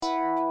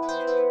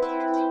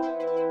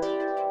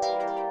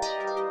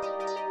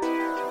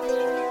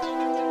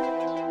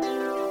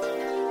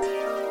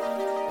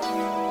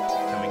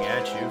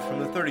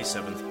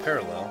37th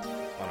parallel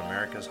on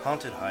America's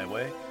haunted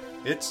highway.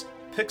 It's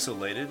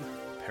Pixelated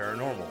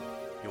Paranormal,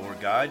 your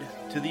guide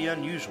to the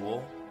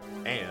unusual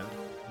and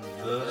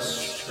the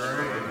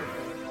strange.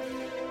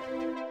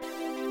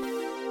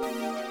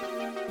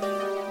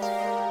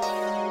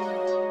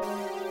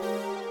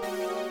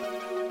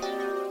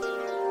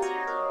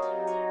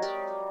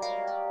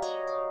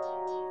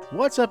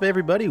 What's up,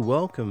 everybody?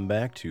 Welcome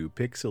back to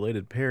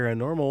Pixelated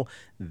Paranormal.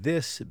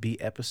 This be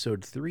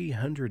episode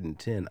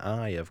 310.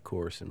 I, of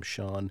course, am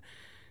Sean,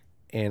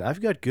 and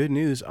I've got good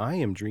news. I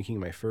am drinking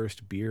my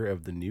first beer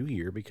of the new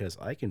year because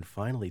I can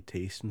finally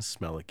taste and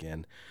smell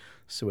again.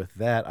 So with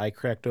that, I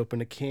cracked open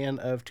a can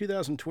of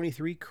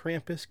 2023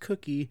 Krampus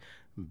Cookie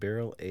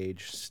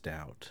Barrel-Aged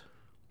Stout.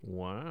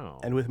 Wow.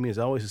 And with me, as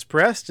always, is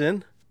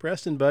Preston.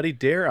 Preston, buddy,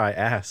 dare I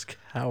ask,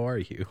 how are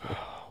you?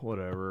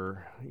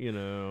 Whatever. You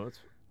know,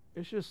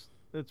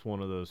 it's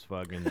one of those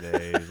fucking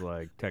days.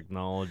 Like,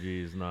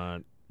 technology is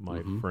not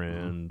my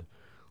friend.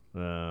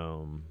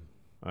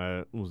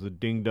 I was a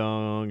ding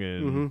dong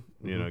and,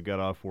 got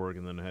off work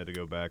and then I had to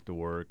go back to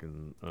work.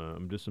 And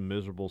I'm just a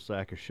miserable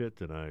sack of shit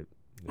tonight.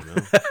 You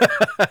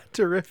know?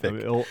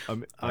 Terrific.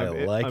 I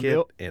like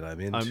it, and I'm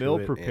into it. I'm ill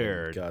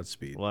prepared.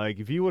 Godspeed. Like,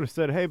 if you would have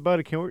said, "Hey,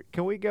 buddy,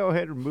 can we go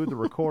ahead and move the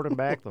recording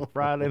back to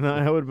Friday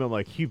night?" I would have been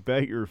like, "You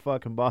bet your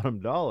fucking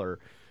bottom dollar,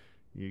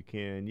 you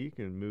can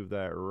move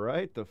that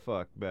right the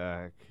fuck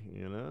back."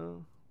 You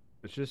know,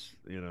 it's just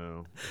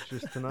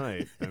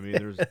tonight. I mean,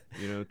 there's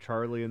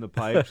Charlie in the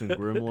pipes and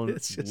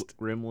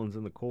Gremlins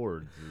in the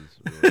chords.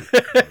 Is really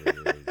what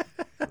it is.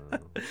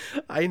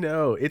 I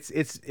know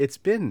it's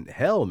been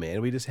hell,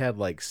 man. We just had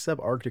like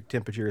subarctic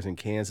temperatures in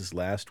Kansas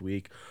last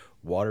week.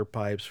 Water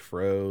pipes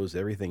froze.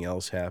 Everything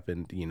else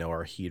happened.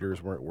 Our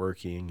heaters weren't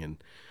working,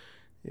 and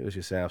it was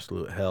just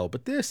absolute hell.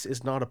 But this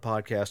is not a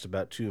podcast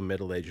about two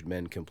middle-aged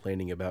men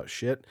complaining about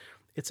shit.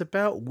 It's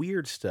about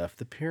weird stuff,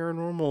 the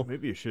paranormal.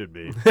 Maybe it should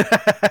be.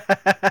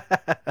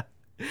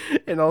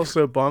 And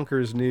also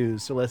bonkers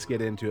news. So let's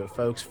get into it,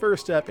 folks.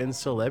 First up in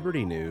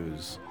celebrity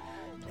news.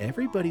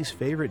 Everybody's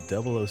favorite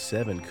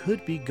 007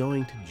 could be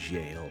going to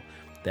jail.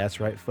 That's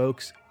right,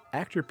 folks.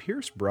 Actor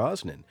Pierce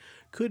Brosnan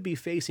could be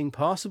facing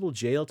possible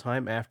jail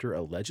time after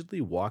allegedly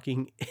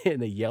walking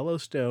in a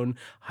Yellowstone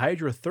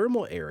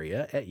hydrothermal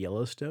area at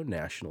Yellowstone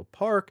National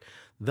Park,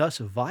 thus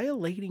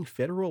violating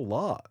federal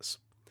laws.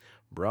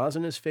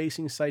 Brosnan is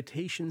facing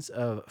citations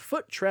of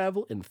foot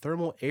travel in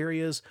thermal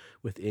areas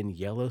within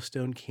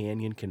Yellowstone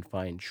Canyon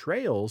confined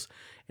trails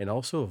and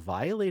also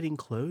violating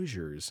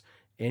closures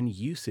and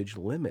usage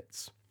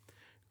limits.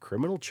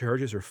 Criminal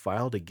charges are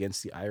filed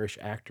against the Irish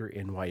actor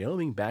in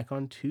Wyoming back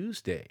on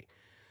Tuesday.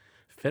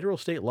 Federal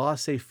state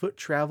laws say foot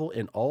travel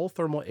in all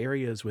thermal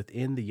areas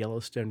within the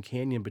Yellowstone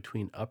Canyon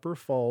between Upper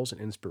Falls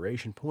and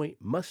Inspiration Point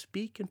must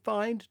be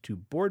confined to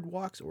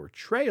boardwalks or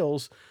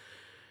trails.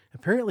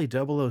 Apparently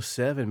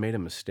 007 made a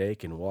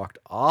mistake and walked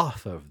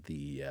off of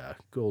the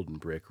Golden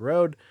Brick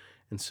Road,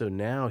 and so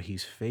now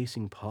he's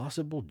facing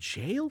possible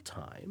jail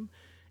time.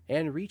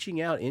 And reaching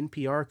out,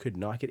 NPR could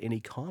not get any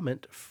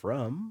comment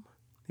from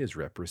his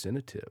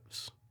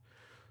representatives.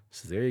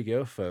 So there you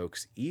go,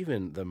 folks.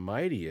 Even the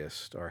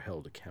mightiest are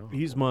held accountable.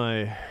 He's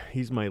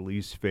my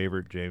least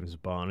favorite James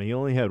Bond. He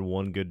only had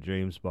one good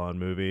James Bond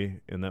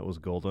movie, and that was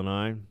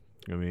GoldenEye.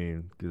 I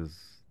mean, because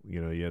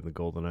you had the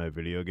GoldenEye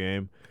video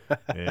game,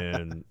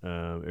 and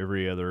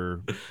every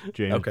other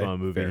James Bond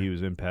movie he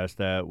was in past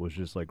that was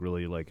just like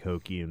really like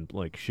hokey and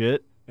like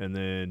shit. And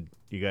then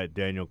you got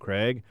Daniel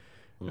Craig.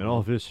 And all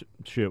of his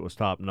shit was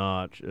top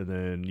notch. And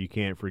then you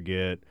can't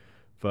forget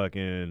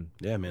fucking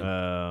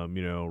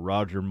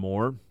Roger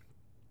Moore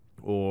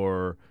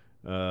or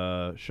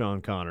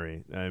Sean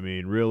Connery. I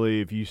mean, really,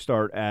 if you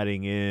start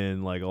adding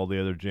in like all the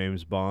other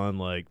James Bond,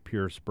 like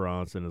Pierce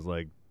Brosnan is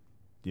like,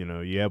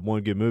 you have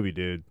one good movie,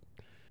 dude.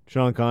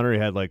 Sean Connery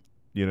had like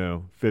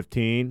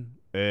 15,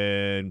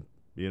 and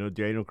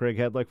Daniel Craig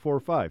had like 4 or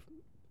 5.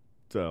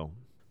 So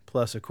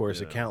plus, of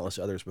course, countless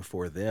others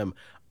before them.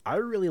 I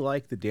really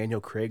like the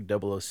Daniel Craig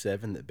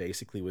 007 that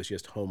basically was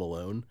just Home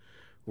Alone,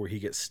 where he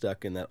gets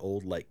stuck in that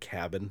old like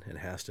cabin and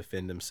has to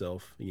fend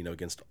himself,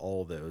 against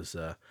all those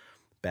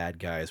bad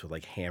guys with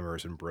like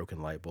hammers and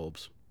broken light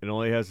bulbs. And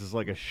all he has is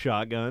like a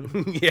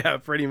shotgun. Yeah,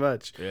 pretty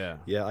much. Yeah.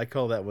 Yeah, I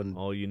call that one.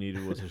 All you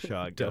needed was a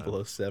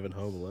shotgun. 007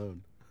 Home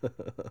Alone.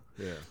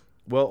 Yeah.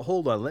 Well,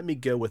 hold on. Let me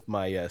go with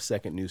my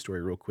second news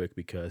story real quick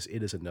because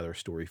it is another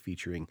story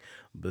featuring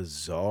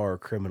bizarre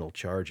criminal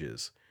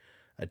charges.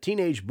 A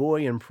teenage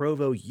boy in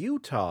Provo,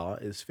 Utah,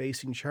 is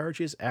facing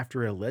charges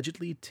after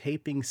allegedly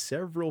taping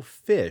several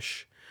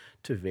fish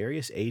to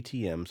various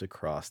ATMs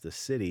across the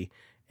city,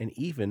 and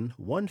even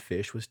one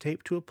fish was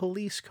taped to a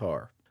police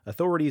car.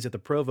 Authorities at the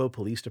Provo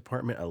Police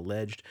Department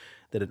alleged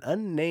that an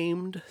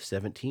unnamed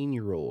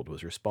 17-year-old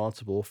was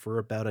responsible for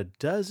about a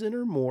dozen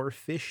or more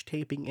fish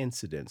taping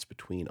incidents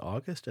between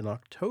August and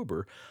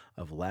October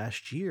of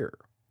last year.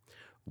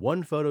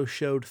 One photo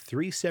showed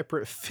 3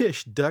 separate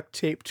fish duct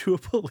taped to a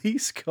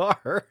police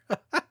car.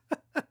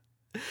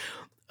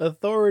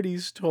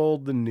 Authorities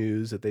told the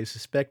news that they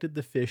suspected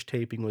the fish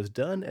taping was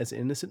done as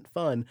innocent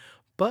fun,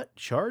 but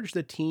charged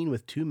the teen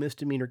with 2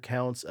 misdemeanor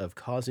counts of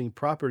causing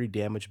property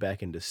damage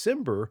back in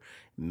December,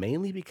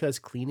 mainly because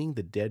cleaning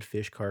the dead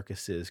fish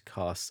carcasses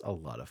costs a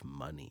lot of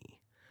money.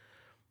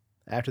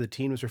 After the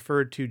teen was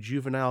referred to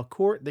juvenile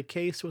court, the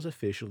case was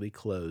officially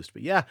closed.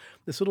 But yeah,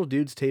 this little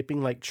dude's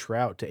taping like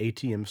trout to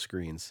ATM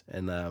screens,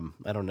 and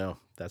I don't know.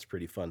 That's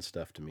pretty fun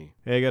stuff to me.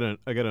 Hey, I got an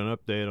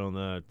update on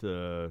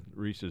that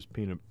Reese's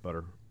peanut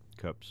butter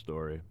cup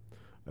story.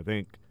 I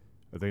think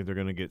they're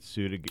gonna get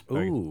sued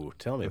again. Ooh,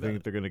 tell me about it. I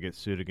think they're gonna get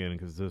sued again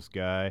because this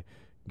guy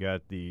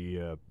got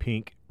the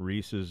pink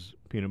Reese's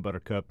peanut butter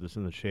cup that's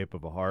in the shape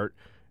of a heart.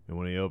 And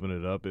when he opened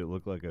it up, it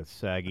looked like a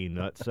saggy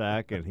nut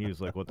sack. And he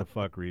was like, "What the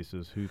fuck,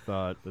 Reese's? Who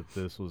thought that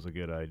this was a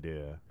good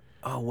idea?"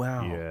 Oh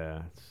wow.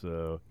 Yeah.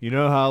 So you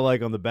know how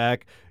like on the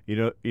back,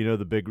 the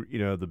big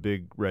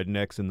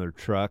rednecks in their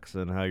trucks,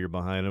 and how you're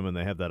behind them, and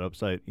they have that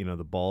upside,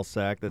 the ball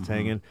sack that's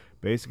hanging.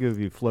 Basically, if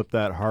you flip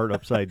that heart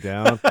upside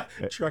down,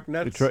 truck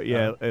nuts.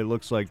 It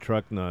looks like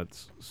truck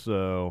nuts.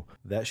 So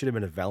that should have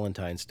been a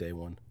Valentine's Day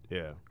one.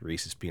 Yeah.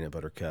 Reese's peanut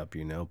butter cup,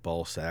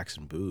 ball sacks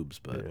and boobs.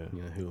 But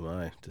who am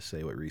I to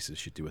say what Reese's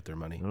should do with their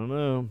money? I don't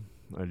know.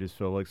 I just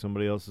feel like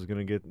somebody else is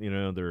going to get,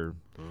 their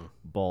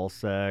ball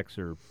sacks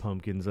or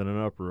pumpkins in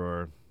an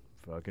uproar.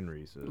 Fucking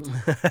Reese's.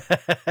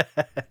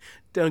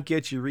 Don't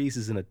get your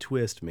Reese's in a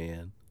twist,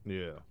 man.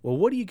 Yeah. Well,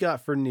 what do you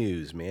got for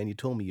news, man? You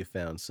told me you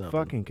found something.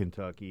 Fucking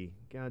Kentucky.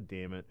 God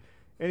damn it.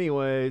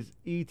 Anyways,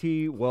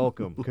 E.T.,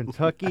 welcome.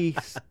 Kentucky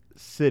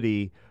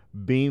City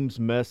beams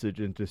message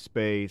into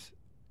space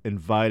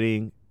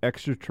inviting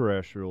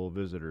extraterrestrial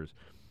visitors.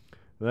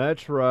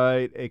 That's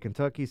right. A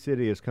Kentucky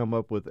city has come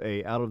up with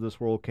a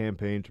out-of-this-world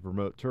campaign to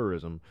promote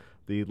tourism.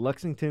 The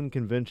Lexington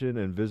Convention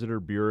and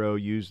Visitor Bureau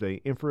used an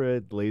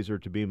infrared laser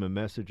to beam a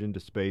message into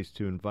space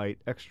to invite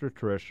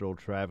extraterrestrial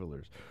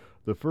travelers.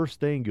 The first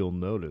thing you'll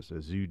notice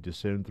as you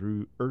descend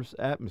through Earth's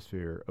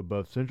atmosphere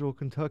above central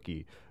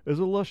Kentucky is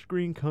a lush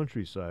green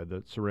countryside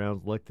that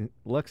surrounds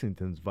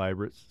Lexington's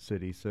vibrant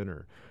city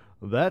center.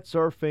 That's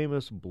our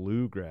famous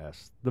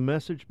bluegrass. The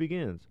message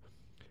begins.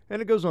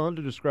 And it goes on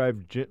to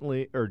describe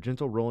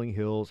gentle rolling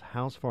hills,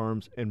 house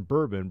farms, and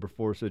bourbon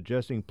before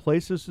suggesting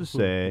places to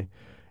stay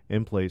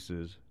and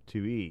places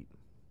to eat.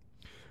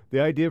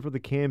 The idea for the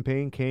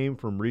campaign came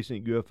from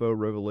recent UFO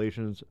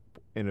revelations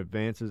and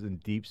advances in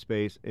deep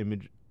space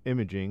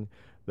imaging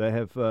that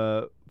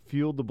have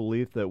fueled the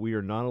belief that we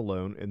are not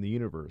alone in the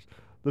universe.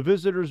 The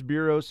Visitors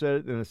Bureau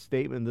said in a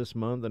statement this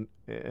month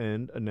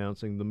and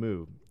announcing the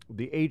move.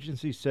 The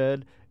agency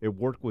said it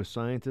worked with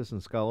scientists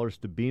and scholars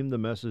to beam the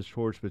message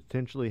towards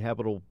potentially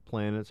habitable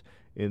planets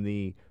in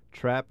the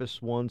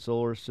TRAPPIST-1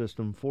 solar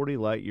system 40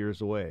 light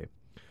years away.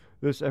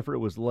 This effort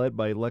was led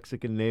by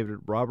Lexington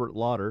native Robert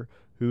Lauder,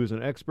 who is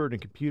an expert in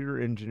computer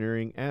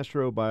engineering,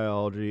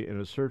 astrobiology, and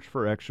a search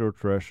for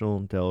extraterrestrial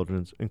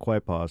intelligence, and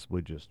quite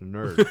possibly just a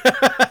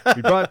nerd.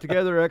 He brought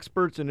together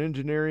experts in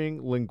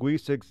engineering,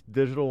 linguistics,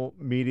 digital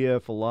media,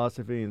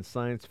 philosophy, and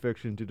science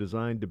fiction to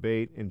design,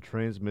 debate, and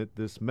transmit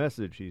this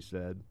message, he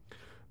said.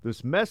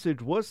 This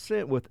message was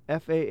sent with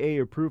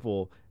FAA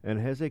approval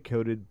and has a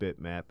coded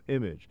bitmap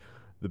image.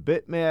 The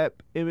bitmap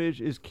image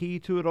is key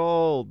to it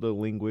all, the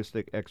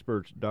linguistic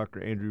expert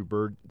Dr. Andrew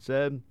Bird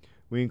said.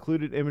 We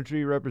included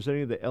imagery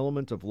representing the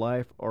elements of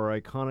life, our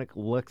iconic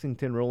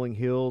Lexington rolling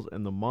hills,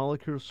 and the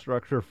molecular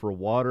structure for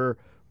water,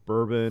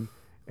 bourbon,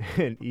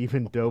 and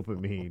even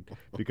dopamine,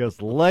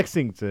 because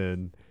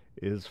Lexington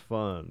is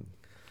fun.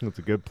 It's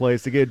a good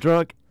place to get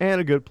drunk and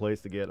a good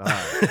place to get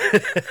high.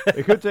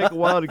 It could take a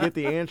while to get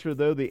the answer,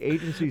 though. The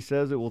agency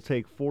says it will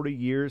take 40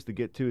 years to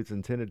get to its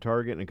intended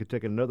target, and it could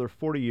take another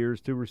 40 years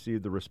to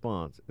receive the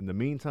response. In the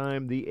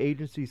meantime, the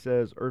agency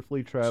says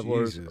earthly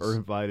travelers are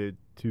invited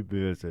to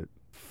visit.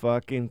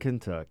 Fucking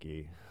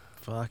Kentucky.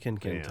 Fucking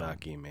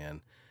Kentucky,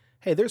 man.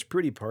 Hey, there's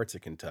pretty parts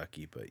of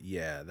Kentucky, but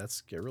yeah,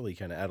 that's really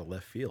kind of out of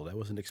left field. I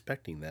wasn't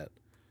expecting that.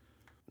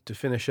 To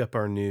finish up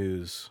our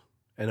news,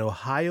 an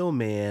Ohio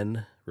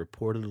man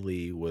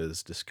reportedly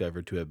was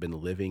discovered to have been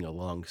living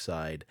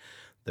alongside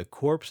the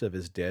corpse of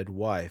his dead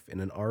wife in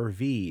an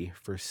RV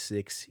for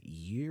 6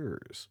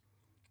 years.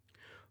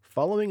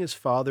 Following his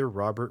father,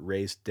 Robert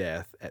Ray's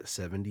death at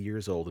 70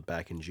 years old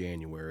back in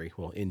January,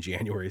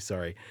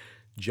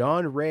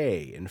 John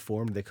Ray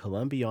informed the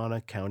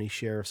Columbiana County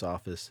Sheriff's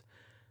Office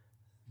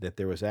that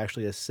there was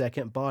actually a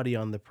second body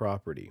on the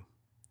property.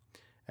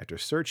 After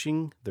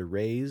searching the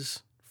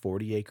Rays'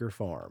 40-acre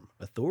farm,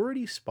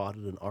 authorities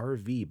spotted an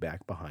RV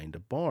back behind a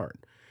barn.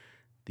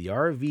 The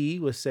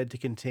RV was said to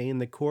contain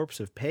the corpse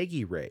of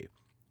Peggy Ray,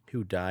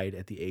 who died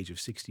at the age of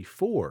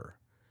 64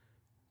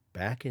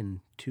 back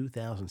in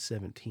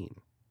 2017.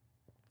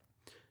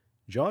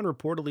 John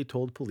reportedly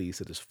told police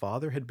that his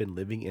father had been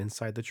living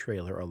inside the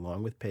trailer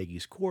along with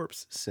Peggy's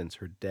corpse since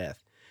her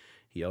death.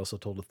 He also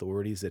told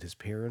authorities that his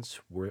parents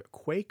were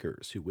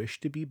Quakers who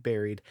wished to be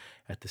buried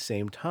at the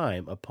same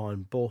time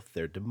upon both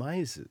their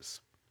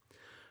demises.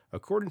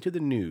 According to the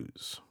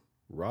news,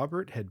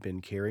 Robert had been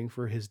caring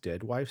for his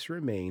dead wife's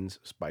remains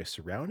by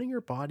surrounding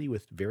her body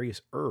with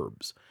various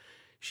herbs.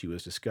 She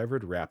was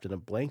discovered wrapped in a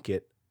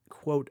blanket,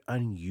 quote,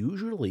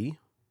 unusually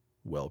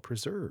well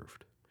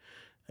preserved.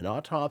 An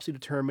autopsy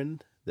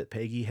determined that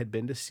Peggy had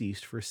been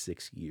deceased for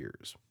 6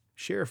 years.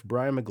 Sheriff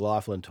Brian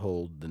McLaughlin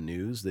told the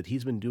news that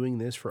he's been doing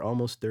this for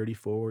almost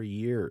 34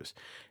 years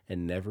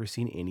and never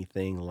seen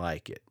anything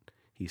like it.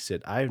 He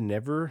said, I've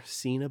never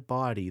seen a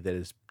body that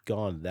has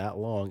gone that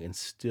long and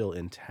still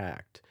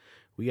intact.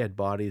 We had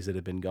bodies that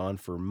have been gone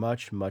for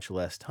much, much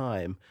less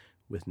time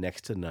with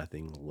next to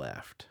nothing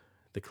left.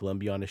 The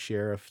Columbiana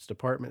Sheriff's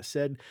Department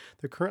said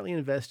they're currently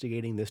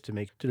investigating this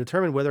to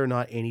determine whether or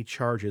not any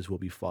charges will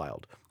be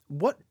filed.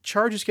 What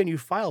charges can you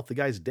file if the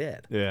guy's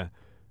dead? Yeah.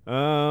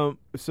 So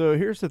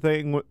here's the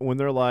thing: when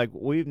they're like,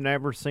 "We've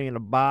never seen a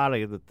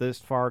body that this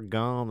far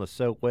gone, that's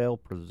so well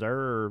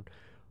preserved."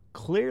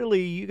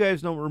 Clearly, you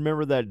guys don't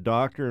remember that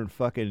doctor in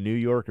fucking New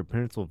York or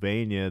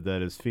Pennsylvania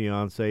that his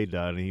fiance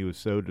died, and he was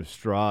so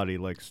distraught he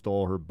like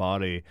stole her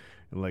body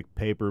and like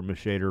paper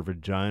mache her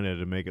vagina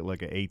to make it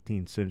like an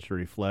 18th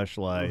century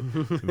fleshlight,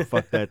 and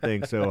fucked that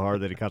thing so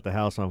hard that he caught the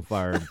house on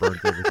fire and burnt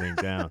everything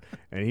down.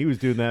 And he was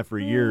doing that for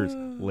years,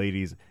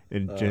 ladies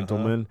and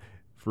gentlemen,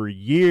 for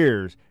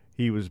years.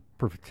 He was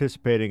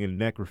participating in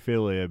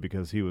necrophilia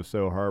because he was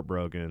so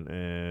heartbroken.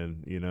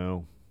 And, you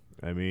know,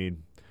 I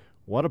mean,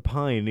 what a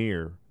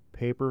pioneer.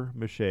 Paper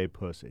mache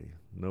pussy.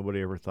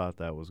 Nobody ever thought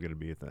that was going to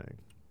be a thing.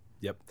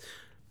 Yep.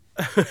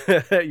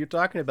 You're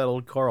talking about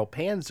old Carl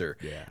Panzer.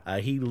 Yeah.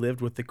 He lived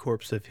with the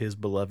corpse of his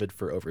beloved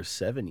for over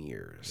 7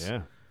 years.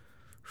 Yeah.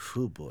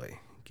 Oh, boy.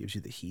 Gives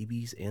you the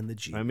heebies and the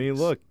jeebies. I mean,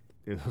 look,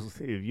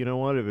 you know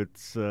what? If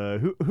it's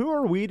who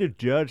are we to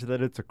judge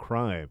that it's a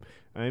crime?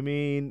 I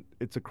mean,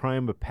 it's a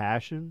crime of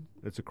passion.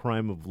 It's a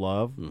crime of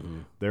love. Mm-hmm.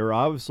 They're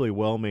obviously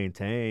well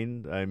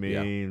maintained. I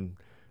mean,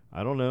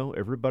 I don't know.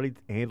 Everybody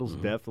handles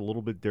death a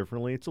little bit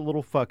differently. It's a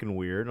little fucking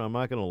weird. I'm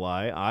not gonna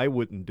lie. I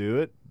wouldn't do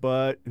it,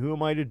 but who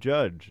am I to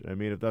judge? I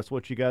mean, if that's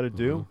what you got to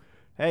do,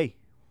 hey,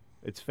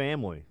 it's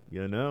family.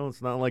 You know,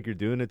 it's not like you're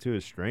doing it to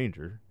a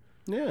stranger.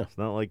 Yeah. It's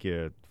not like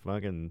you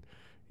fucking,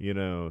 you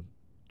know,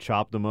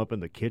 chopped them up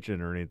in the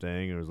kitchen or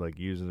anything. It was like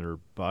using their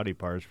body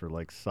parts for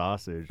like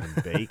sausage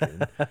and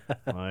bacon.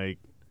 Like,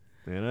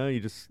 you know,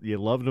 you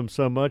loved them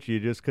so much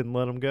you just couldn't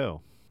let them go.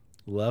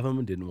 Love him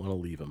and didn't want to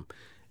leave him.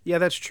 Yeah,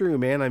 that's true,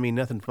 man. I mean,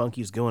 nothing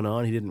funky's going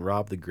on. He didn't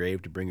rob the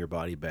grave to bring her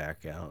body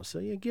back out. So,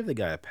 yeah, give the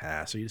guy a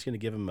pass. Are you just going to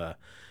give him a,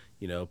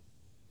 you know,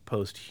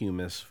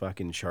 posthumous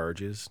fucking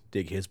charges,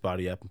 dig his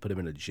body up and put him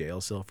in a jail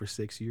cell for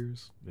 6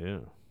 years? Yeah.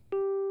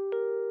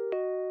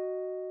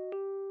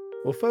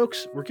 Well,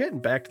 folks, we're getting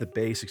back to the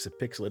basics of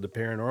Pixelated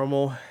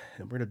Paranormal,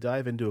 and we're going to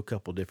dive into a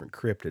couple different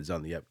cryptids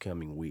on the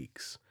upcoming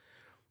weeks.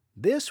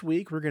 This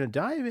week, we're going to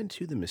dive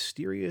into the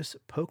mysterious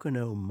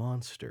Pocono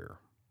Monster.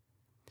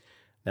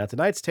 Now,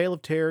 tonight's tale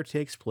of terror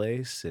takes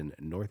place in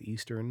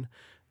northeastern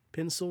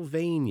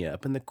Pennsylvania,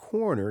 up in the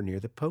corner near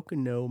the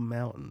Pocono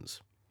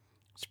Mountains.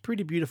 It's a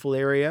pretty beautiful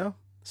area,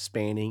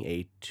 spanning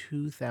a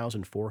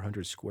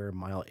 2,400 square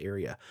mile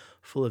area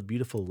full of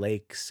beautiful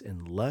lakes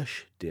and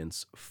lush,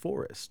 dense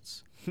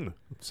forests.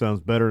 Sounds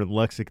better than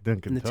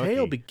Lexington, Kentucky. And the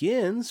tale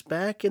begins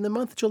back in the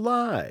month of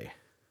July.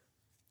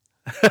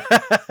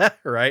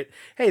 Right?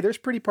 Hey, there's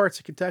pretty parts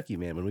of Kentucky,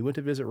 man. When we went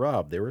to visit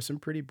Rob, there were some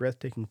pretty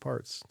breathtaking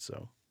parts.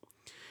 So,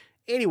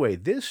 anyway,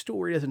 this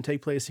story doesn't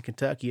take place in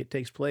Kentucky. It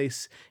takes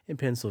place in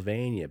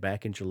Pennsylvania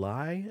back in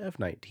July of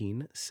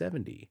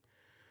 1970,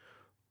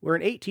 where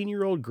an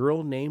 18-year-old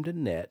girl named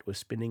Annette was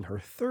spending her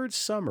third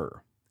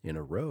summer in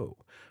a row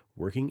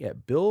working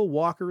at Bill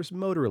Walker's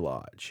Motor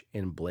Lodge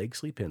in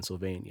Blakesley,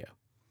 Pennsylvania.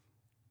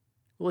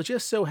 Well, it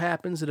just so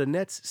happens that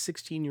Annette's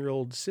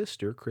 16-year-old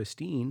sister,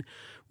 Christine,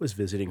 was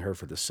visiting her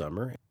for the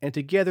summer, and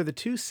together the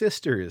two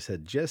sisters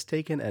had just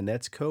taken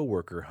Annette's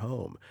co-worker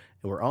home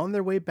and were on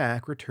their way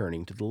back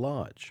returning to the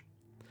lodge.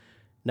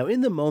 Now, in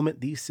the moment,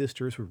 these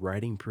sisters were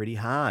riding pretty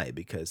high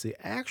because they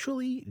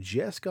actually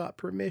just got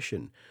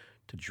permission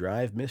to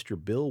drive Mr.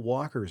 Bill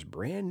Walker's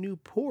brand new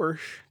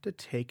Porsche to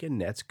take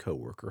Annette's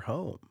co-worker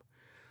home.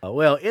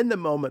 Well, in the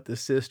moment, the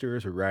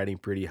sisters were riding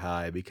pretty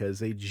high because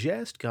they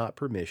just got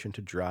permission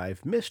to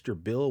drive Mr.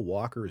 Bill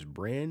Walker's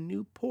brand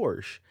new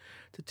Porsche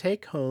to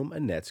take home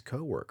Annette's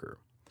coworker.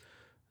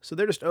 So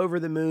they're just over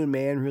the moon,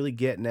 man, really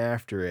getting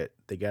after it.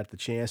 They got the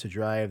chance to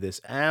drive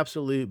this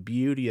absolute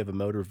beauty of a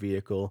motor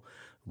vehicle.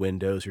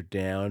 Windows are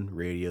down,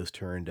 radios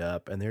turned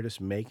up, and they're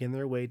just making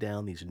their way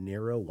down these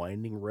narrow,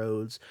 winding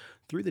roads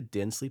through the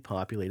densely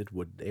populated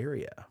wooded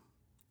area.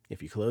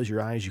 If you close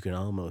your eyes, you can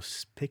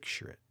almost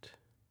picture it.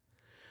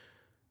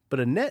 But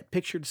Annette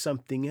pictured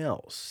something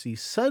else. See,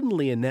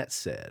 suddenly Annette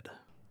said,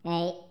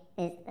 Hey,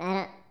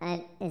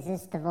 is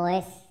this the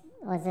voice?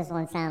 What's this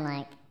one sound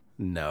like?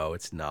 No,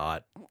 it's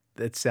not.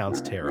 It sounds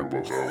terrible.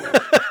 Is that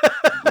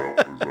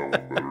one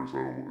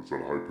better? Is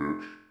that high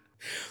pitch?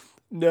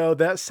 No,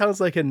 that sounds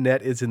like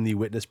Annette is in the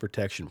witness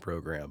protection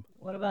program.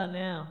 What about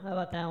now? How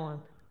about that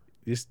one?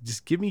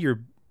 Just give me your...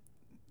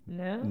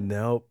 No?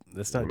 Nope,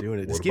 that's not doing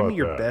it. Just what give me about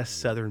your that? best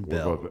Southern What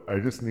belle. about that? I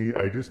just need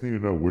to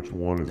know which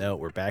one is. No,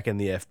 we're back in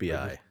the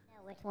FBI.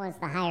 Which one's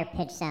the higher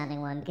pitch sounding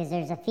one? Because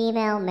there's a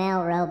female,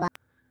 male robot.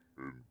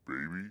 And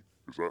baby,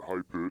 is that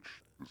high pitch?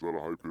 Is that a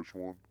high pitch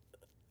one?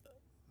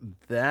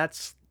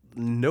 That's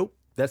Nope.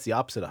 That's the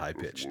opposite of high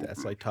pitched.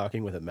 That's like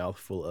talking with a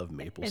mouthful of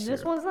maple And syrup.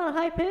 this one's not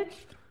high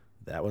pitched?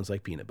 That one's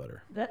like peanut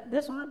butter.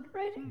 This one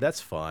right here? That's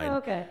fine.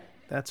 Okay.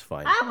 That's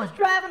fine. I was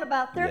driving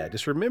about 30. Yeah,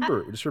 just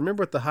remember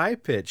with the high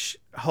pitch.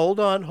 Hold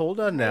on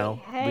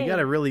now. We got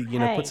to really,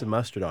 put some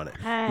mustard on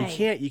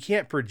it. You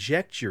can't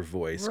project your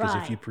voice, because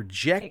if you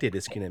project it,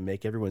 it's going to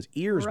make everyone's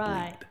ears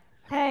bleed.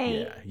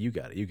 Hey. Yeah, you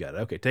got it.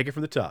 Okay, take it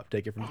from the top.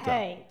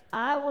 Hey,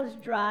 I was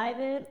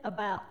driving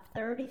about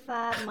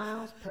 35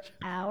 miles per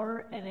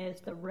hour, and as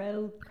the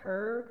road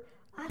curved,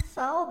 I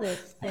saw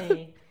this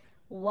thing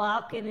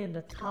walking in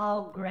the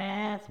tall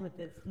grass with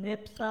its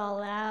nips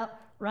all out,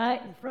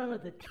 right in front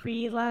of the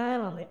tree line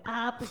on the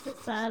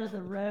opposite side of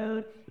the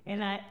road,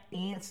 and I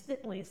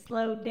instantly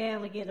slowed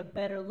down to get a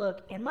better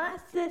look. And my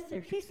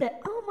sister, she said,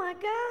 "Oh my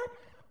God,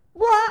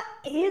 what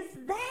is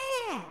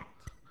that?"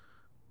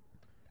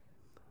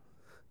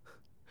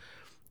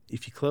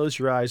 If you close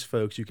your eyes,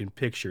 folks, you can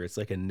picture it's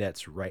like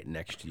Annette's right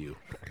next to you.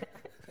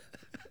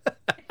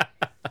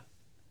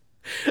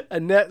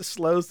 Annette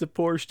slows the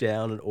Porsche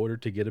down in order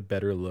to get a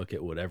better look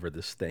at whatever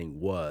this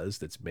thing was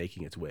that's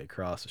making its way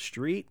across the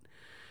street.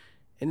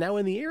 And now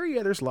in the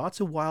area, there's lots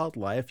of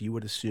wildlife you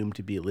would assume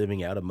to be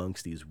living out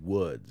amongst these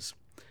woods.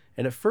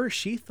 And at first,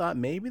 she thought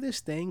maybe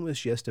this thing was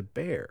just a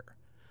bear.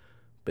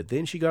 But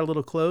then she got a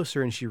little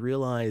closer and she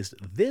realized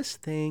this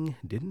thing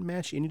didn't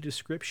match any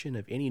description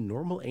of any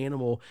normal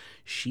animal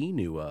she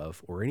knew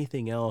of or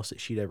anything else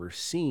that she'd ever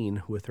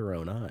seen with her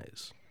own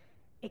eyes.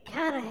 It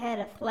kind of had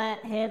a flat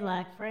head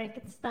like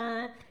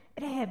Frankenstein.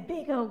 It had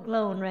big old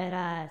glowing red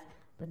eyes.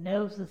 The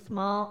nose was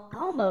small,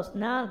 almost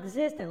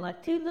non-existent,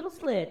 like two little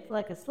slits,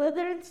 like a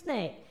slithering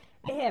snake.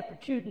 It had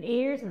protruding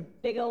ears and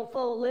big old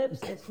full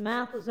lips. Its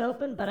mouth was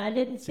open, but I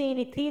didn't see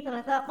any teeth, and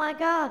I thought, my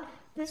God,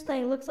 this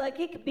thing looks like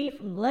it could be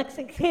from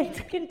Lexington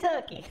to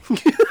Kentucky.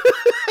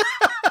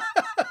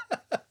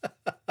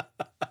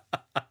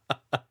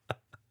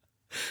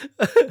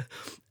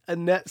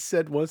 Annette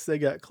said once they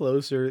got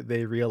closer,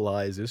 they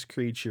realized this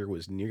creature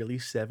was nearly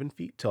 7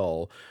 feet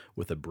tall,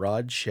 with a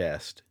broad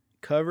chest,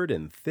 covered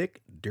in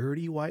thick,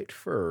 dirty white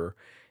fur,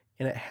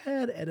 and it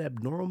had an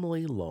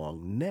abnormally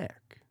long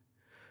neck.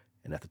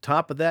 And at the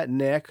top of that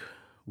neck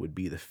would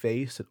be the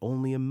face that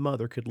only a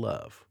mother could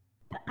love.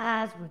 The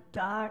eyes were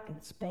dark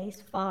and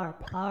spaced far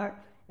apart.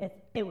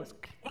 It was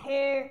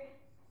hair.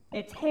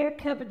 Its hair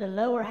covered the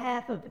lower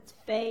half of its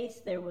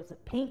face. There was a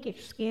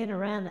pinkish skin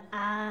around the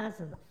eyes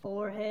and the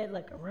forehead,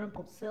 like a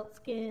rumpled silk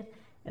skin.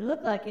 It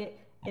looked like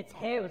its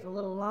hair was a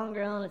little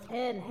longer on its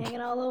head and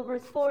hanging all over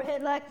its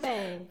forehead like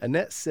bangs.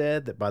 Annette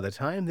said that by the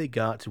time they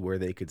got to where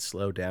they could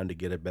slow down to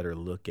get a better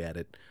look at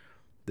it,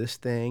 this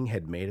thing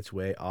had made its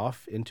way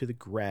off into the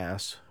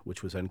grass,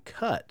 which was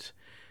uncut,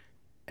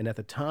 and at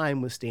the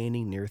time was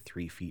standing near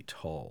 3 feet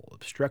tall,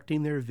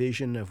 obstructing their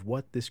vision of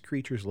what this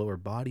creature's lower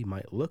body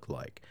might look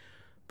like.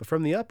 But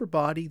from the upper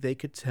body, they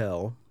could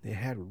tell it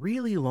had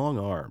really long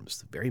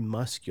arms, very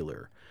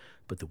muscular.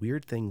 But the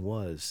weird thing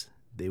was,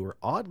 they were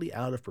oddly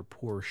out of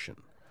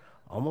proportion,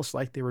 almost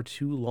like they were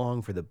too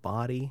long for the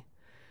body.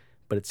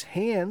 But its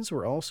hands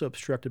were also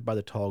obstructed by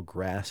the tall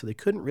grass, so they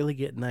couldn't really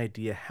get an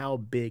idea how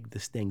big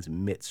this thing's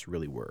mitts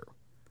really were.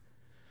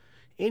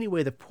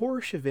 Anyway, the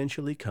Porsche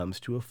eventually comes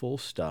to a full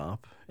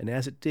stop, and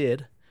as it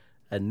did,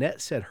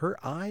 Annette said her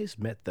eyes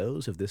met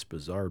those of this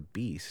bizarre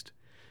beast,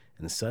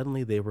 and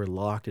suddenly they were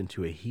locked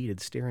into a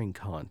heated staring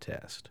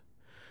contest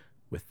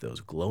with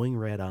those glowing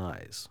red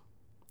eyes.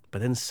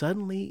 But then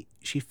suddenly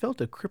she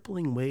felt a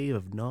crippling wave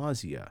of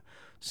nausea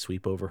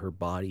sweep over her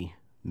body,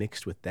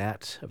 mixed with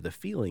that of the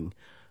feeling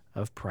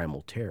of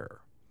primal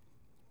terror.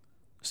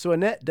 So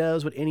Annette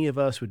does what any of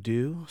us would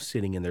do,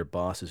 sitting in their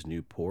boss's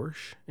new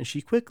Porsche, and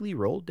she quickly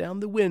rolled down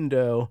the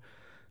window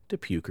to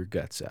puke her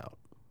guts out.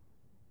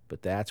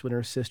 But that's when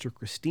her sister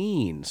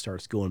Christine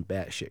starts going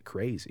batshit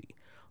crazy,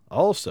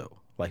 also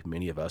like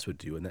many of us would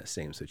do in that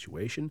same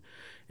situation,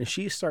 and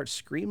she starts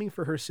screaming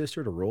for her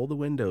sister to roll the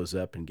windows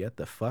up and get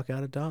the fuck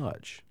out of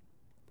Dodge.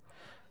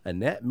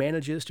 Annette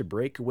manages to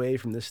break away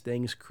from this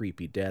thing's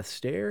creepy death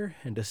stare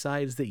and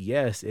decides that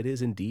yes, it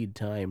is indeed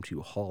time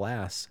to haul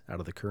ass out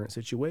of the current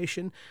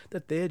situation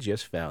that they had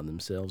just found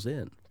themselves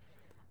in.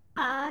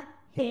 I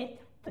hit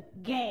the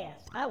gas.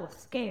 I was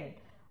scared.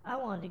 I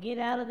wanted to get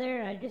out of there,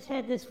 and I just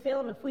had this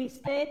feeling if we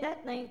stayed,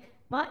 that thing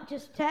might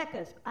just attack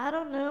us. I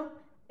don't know.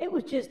 It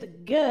was just a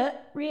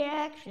gut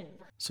reaction.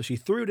 So she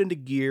threw it into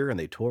gear, and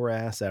they tore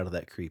ass out of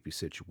that creepy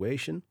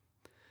situation.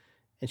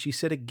 And she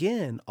said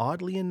again,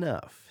 oddly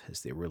enough,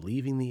 as they were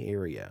leaving the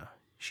area,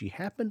 she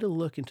happened to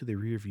look into the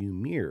rearview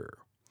mirror.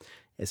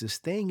 As this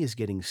thing is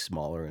getting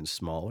smaller and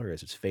smaller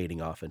as it's fading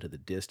off into the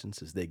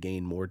distance as they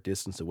gain more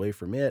distance away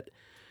from it,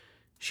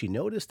 she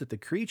noticed that the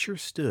creature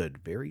stood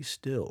very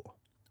still,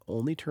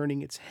 only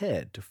turning its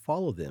head to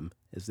follow them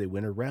as they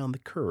went around the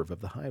curve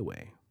of the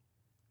highway.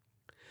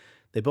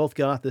 They both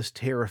got this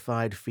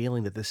terrified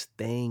feeling that this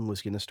thing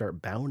was going to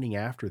start bounding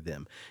after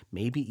them,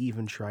 maybe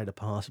even try to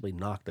possibly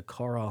knock the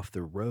car off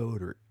the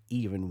road, or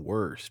even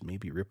worse,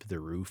 maybe rip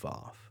the roof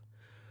off.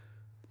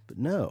 But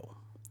no,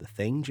 The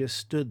thing just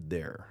stood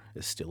there,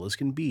 as still as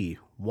can be,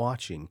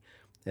 watching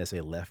as they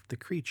left the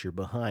creature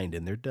behind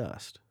in their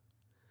dust.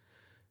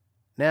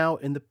 Now,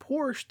 in the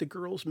Porsche, the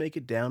girls make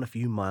it down a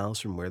few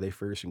miles from where they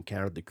first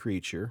encountered the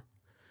creature,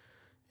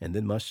 and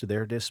then, much to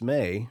their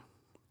dismay,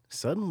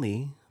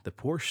 suddenly the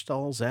Porsche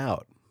stalls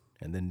out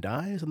and then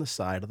dies on the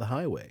side of the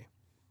highway.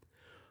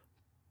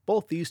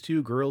 Both these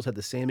two girls had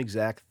the same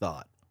exact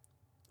thought.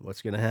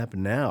 What's going to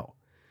happen now?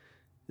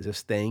 Is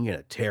this thing going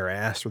to tear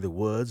ass through the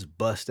woods,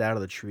 bust out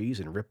of the trees,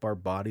 and rip our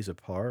bodies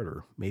apart,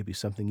 or maybe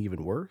something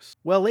even worse?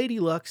 Well,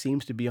 Lady Luck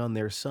seems to be on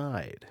their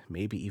side,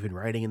 maybe even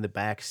riding in the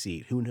back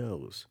seat, who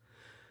knows?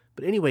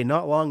 But anyway,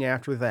 not long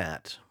after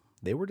that,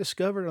 they were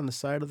discovered on the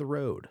side of the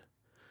road.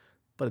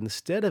 But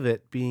instead of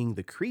it being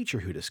the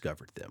creature who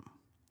discovered them,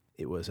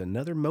 it was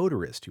another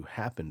motorist who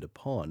happened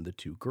upon the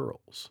two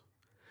girls.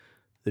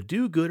 The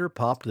do-gooder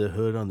popped the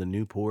hood on the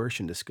new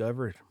Porsche and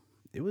discovered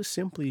it was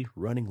simply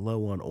running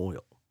low on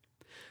oil.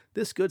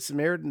 This good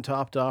Samaritan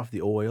topped off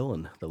the oil,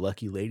 and the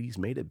lucky ladies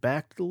made it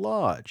back to the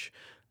lodge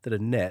that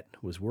Annette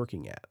was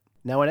working at.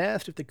 Now, when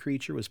asked if the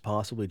creature was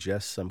possibly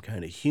just some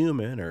kind of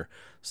human or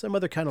some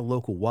other kind of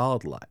local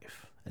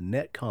wildlife,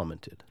 Annette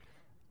commented,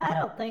 I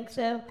don't think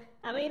so.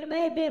 I mean, it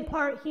may have been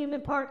part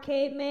human, part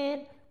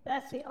caveman.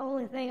 That's the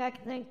only thing I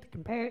can think to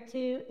compare it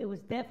to. It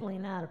was definitely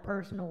not a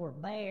person or a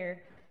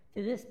bear.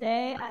 To this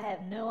day, I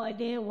have no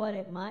idea what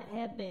it might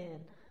have been.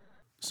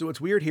 So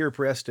what's weird here,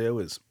 Presto,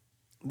 is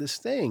this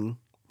thing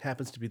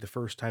happens to be the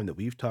first time that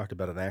we've talked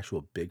about an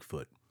actual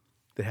Bigfoot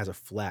that has a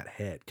flat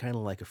head, kind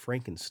of like a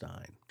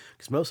Frankenstein.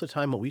 Because most of the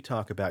time what we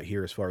talk about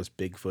here as far as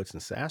Bigfoots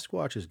and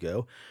Sasquatches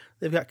go,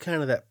 they've got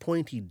kind of that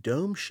pointy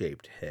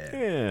dome-shaped head.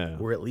 Yeah.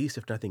 Or at least,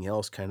 if nothing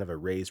else, kind of a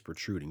raised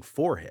protruding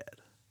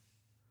forehead.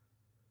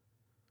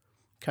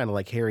 Kind of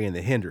like Harry and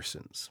the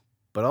Hendersons.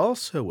 But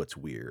also what's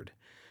weird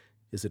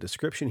is a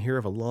description here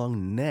of a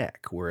long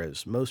neck,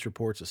 whereas most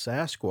reports of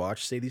Sasquatch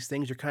say these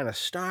things are kind of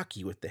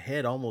stocky with the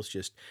head almost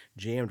just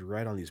jammed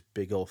right on these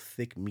big old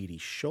thick meaty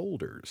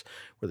shoulders,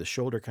 where the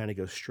shoulder kind of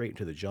goes straight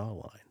into the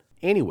jawline.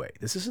 Anyway,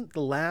 this isn't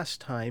the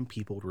last time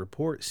people would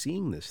report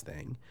seeing this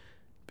thing,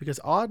 because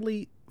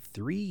oddly,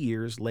 3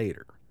 years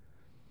later,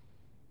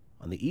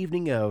 on the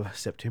evening of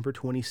September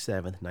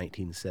 27th,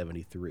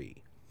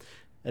 1973,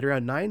 at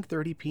around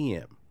 9:30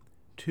 p.m.,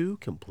 two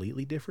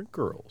completely different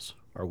girls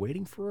are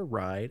waiting for a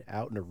ride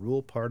out in a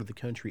rural part of the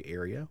country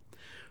area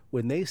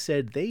when they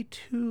said they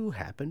too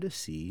happened to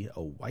see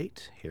a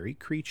white, hairy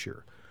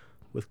creature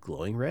with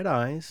glowing red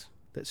eyes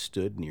that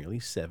stood nearly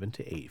 7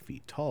 to 8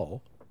 feet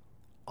tall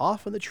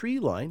off on the tree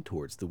line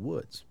towards the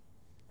woods.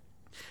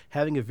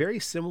 Having a very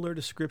similar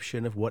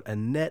description of what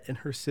Annette and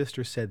her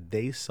sister said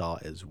they saw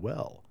as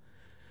well.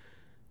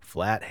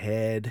 Flat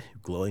head,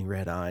 glowing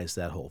red eyes,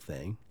 that whole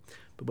thing.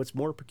 But what's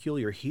more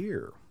peculiar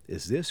here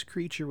is this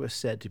creature was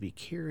said to be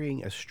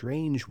carrying a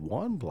strange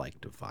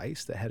wand-like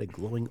device that had a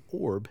glowing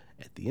orb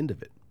at the end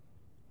of it.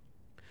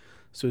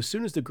 So as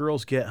soon as the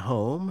girls get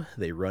home,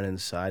 they run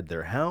inside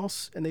their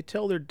house and they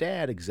tell their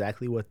dad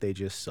exactly what they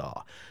just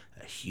saw.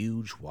 A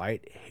huge,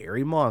 white,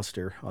 hairy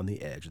monster on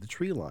the edge of the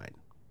tree line.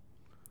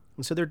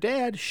 And so their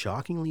dad,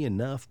 shockingly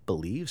enough,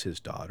 believes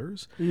his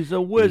daughters. He's a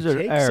wizard,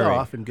 He takes Harry.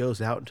 off and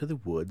goes out into the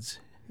woods.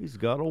 He's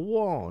got a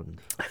wand.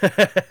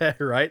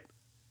 Right?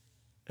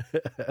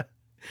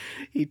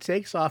 He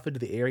takes off into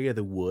the area of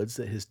the woods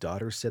that his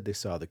daughters said they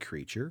saw the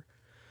creature,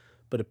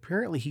 but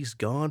apparently he's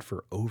gone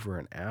for over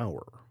an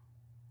hour.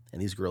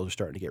 And these girls are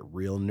starting to get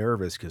real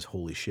nervous because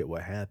holy shit,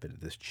 what happened?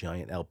 Did this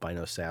giant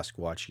albino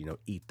Sasquatch,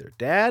 eat their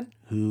dad?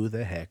 Who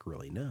the heck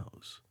really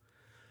knows?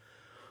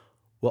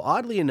 Well,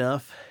 oddly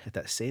enough, at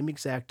that same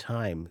exact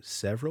time,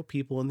 several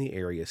people in the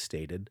area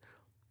stated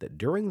that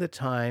during the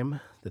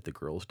time that the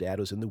girl's dad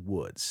was in the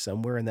woods,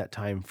 somewhere in that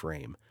time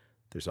frame,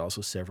 there's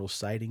also several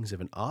sightings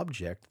of an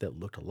object that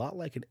looked a lot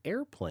like an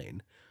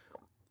airplane,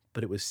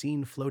 but it was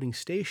seen floating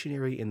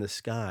stationary in the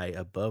sky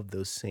above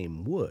those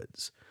same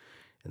woods.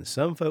 And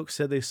some folks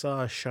said they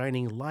saw a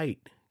shining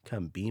light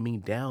come beaming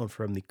down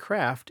from the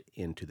craft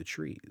into the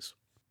trees.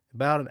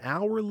 About an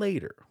hour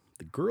later,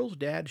 the girl's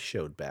dad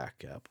showed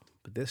back up,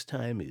 but this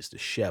time he's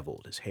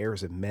disheveled. His hair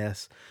is a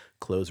mess,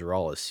 clothes are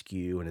all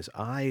askew, and his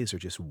eyes are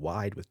just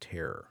wide with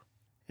terror.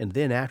 And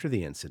then after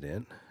the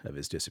incident of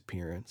his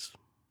disappearance,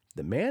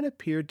 the man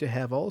appeared to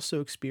have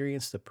also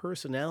experienced a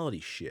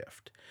personality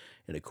shift,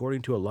 and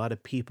according to a lot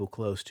of people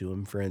close to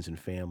him, friends and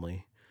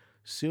family,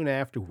 soon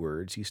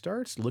afterwards he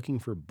starts looking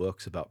for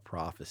books about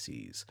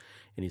prophecies,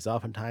 and he's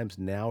oftentimes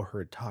now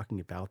heard talking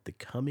about the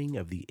coming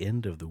of the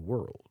end of the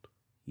world.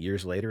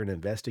 Years later, an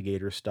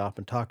investigator stopped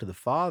and talked to the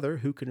father,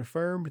 who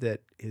confirmed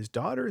that his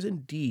daughters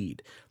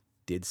indeed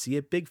did see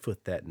a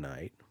Bigfoot that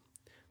night,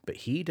 but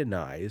he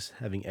denies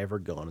having ever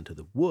gone into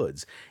the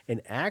woods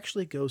and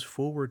actually goes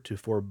forward to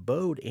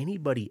forebode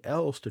anybody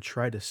else to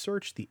try to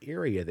search the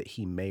area that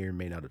he may or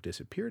may not have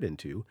disappeared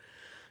into,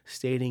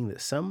 stating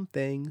that some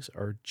things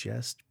are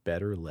just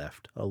better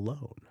left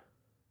alone.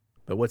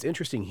 But what's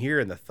interesting here,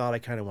 and the thought I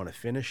kind of want to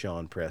finish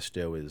on,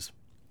 Presto, is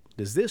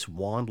does this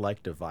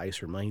wand-like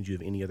device remind you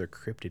of any other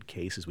cryptid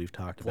cases we've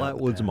talked about in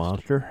the Flatwoods past?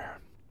 Monster.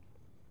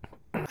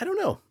 I don't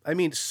know. I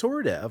mean,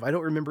 sort of. I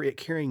don't remember it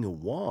carrying a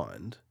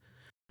wand.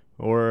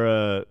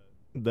 Or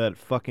that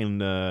fucking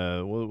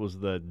what was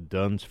that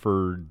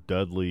Dunsford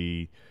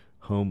Dudley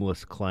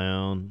homeless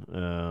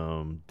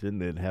clown?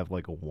 Didn't it have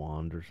like a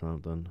wand or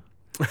something?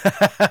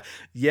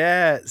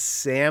 Yeah,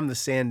 Sam the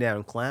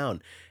Sandown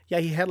Clown. Yeah,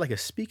 he had like a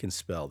speak and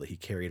spell that he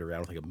carried around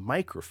with like a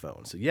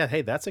microphone. So yeah,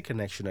 hey, that's a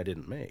connection I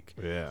didn't make.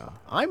 Yeah.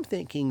 I'm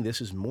thinking this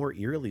is more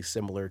eerily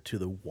similar to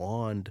the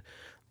wand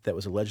that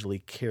was allegedly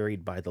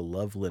carried by the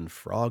Loveland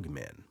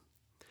Frogmen.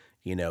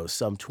 You know,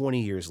 some 20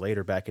 years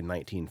later, back in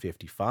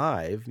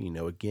 1955, you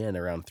know, again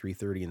around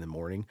 3:30 in the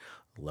morning,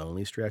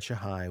 lonely stretch of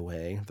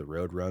highway. The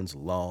road runs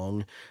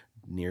long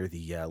near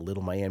the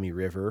Little Miami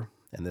River,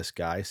 and this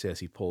guy says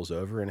he pulls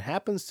over and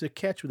happens to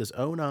catch with his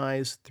own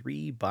eyes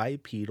 3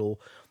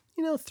 bipedal,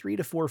 3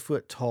 to 4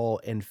 foot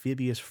tall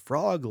amphibious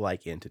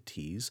frog-like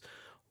entities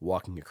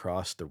walking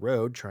across the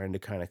road, trying to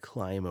kind of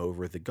climb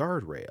over the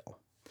guardrail.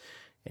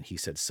 And he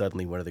said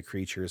suddenly one of the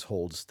creatures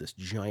holds this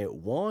giant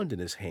wand in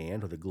his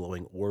hand with a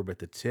glowing orb at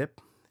the tip.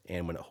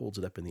 And when it holds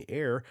it up in the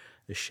air,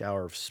 a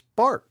shower of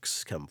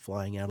sparks come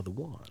flying out of the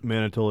wand.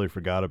 Man, I totally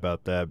forgot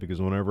about that because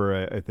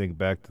whenever I think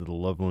back to the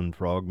Loveland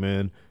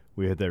Frogmen,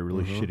 we had that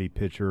really shitty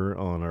picture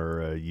on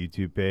our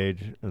YouTube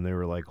page, and they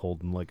were like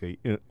holding like a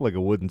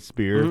wooden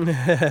spear. And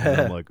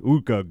I'm like,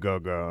 ooga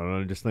gaga,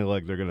 and I just think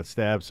like they're gonna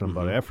stab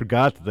somebody. I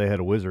forgot that they had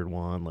a wizard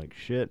wand. Like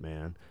shit,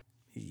 man.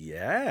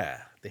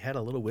 Yeah, they had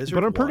a little wizard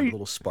But I'm wand, pretty- a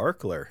little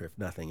sparkler, if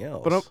nothing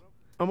else. But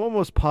I'm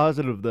almost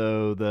positive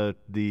though that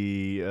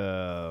the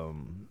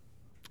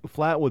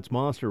Flatwoods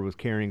Monster was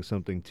carrying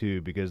something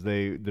too, because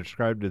they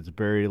described it as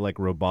very like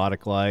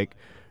robotic like,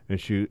 and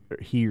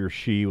he or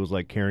she was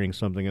like carrying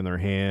something in their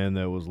hand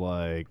that was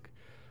like,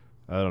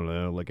 I don't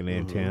know, like an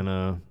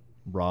antenna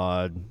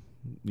rod.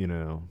 You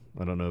know,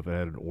 I don't know if it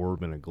had an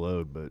orb and a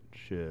globe, but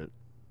shit,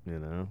 you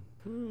know,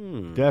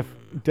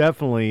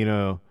 definitely, you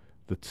know.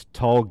 The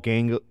tall,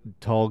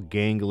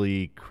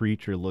 gangly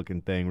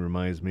creature-looking thing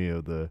reminds me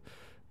of the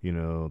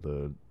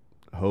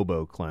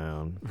hobo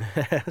clown.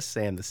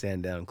 Sam the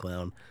Sandown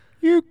Clown.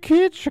 You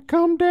kids should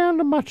come down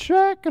to my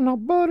shack and I'll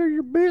butter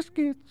your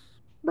biscuits.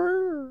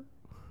 Brr.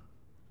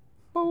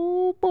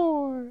 Oh,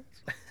 boys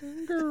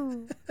and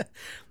girls.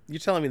 You're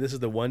telling me this is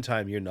the one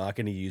time you're not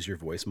going to use your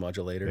voice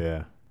modulator?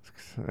 Yeah.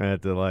 I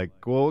had to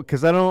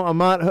because I'm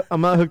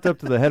not hooked up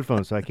to the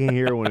headphones, so I can't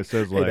hear it when it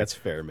says like, Hey, that's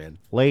fair, man.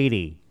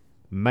 lady,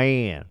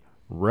 man,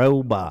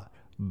 robot,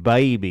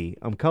 baby.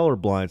 I'm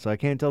colorblind, so I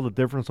can't tell the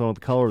difference on the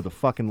color of the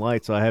fucking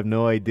light, so I have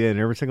no idea. And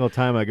every single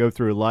time I go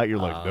through a light, you're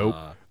like,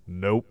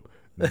 nope.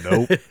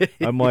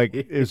 I'm like,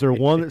 is there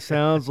one that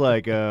sounds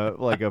like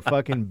a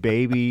fucking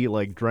baby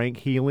like drank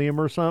helium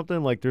or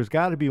something? Like, there's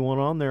got to be one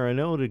on there. I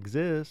know it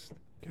exists.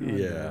 God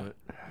Yeah. damn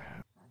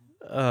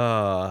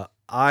it.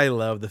 I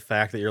love the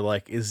fact that you're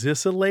like, is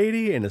this a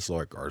lady? And it's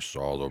like, I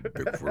saw the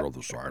Bigfoot on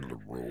the side of the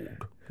road.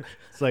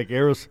 It's like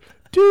Arrows.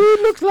 Dude,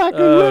 looks like a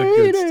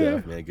lady. Good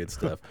stuff, man. Good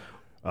stuff.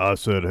 I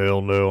said,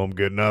 hell no, I'm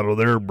getting out of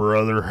there,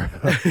 brother.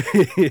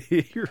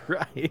 You're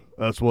right.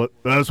 That's what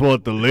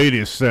the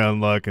ladies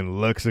sound like in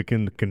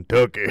Lexington,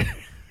 Kentucky.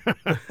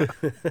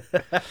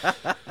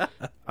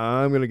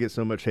 I'm gonna get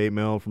so much hate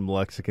mail from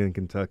Lexington,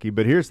 Kentucky.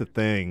 But here's the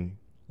thing,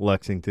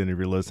 Lexington, if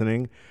you're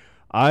listening,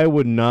 I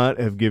would not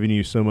have given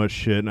you so much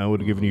shit, and I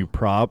would have given you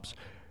props.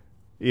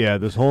 Yeah,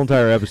 this whole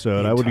entire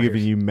episode, I would have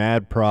given you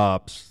mad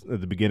props at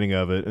the beginning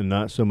of it and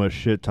not so much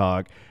shit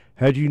talk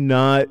had you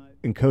not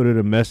encoded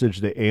a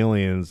message to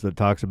aliens that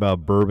talks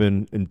about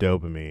bourbon and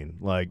dopamine.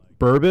 Like,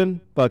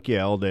 bourbon? Fuck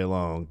yeah, all day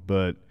long.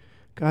 But,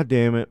 god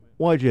damn it,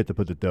 why'd you have to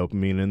put the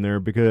dopamine in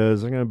there?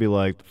 Because I'm going to be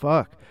like,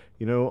 fuck.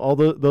 You know, all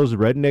those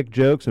redneck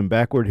jokes and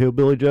backward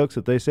hillbilly jokes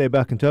that they say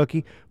about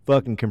Kentucky,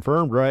 fucking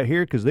confirmed right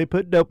here because they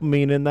put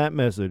dopamine in that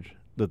message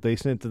that they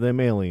sent to them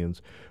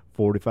aliens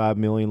 45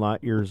 million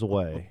light years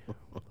away.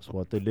 That's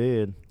what they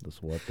did.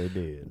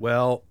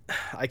 Well,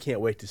 I can't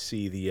wait to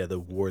see the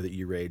war that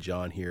you rage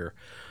on here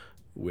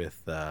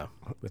with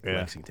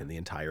Lexington, the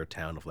entire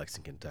town of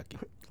Lexington,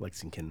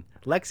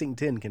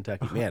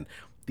 Kentucky. Man,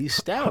 these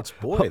stouts,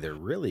 boy, they're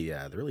really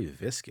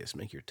viscous.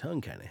 Make your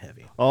tongue kind of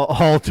heavy.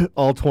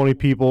 All 20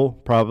 people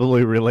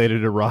probably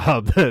related to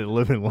Rob that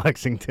live in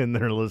Lexington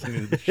that are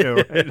listening to the show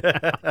right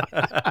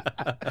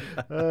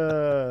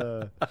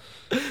now.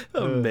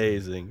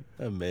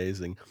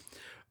 Amazing.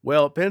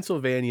 Well,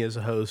 Pennsylvania is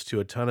a host to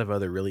a ton of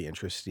other really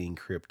interesting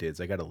cryptids.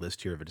 I got a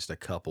list here of just a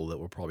couple that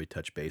we'll probably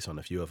touch base on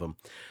a few of them.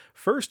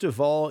 First of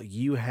all,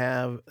 you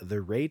have the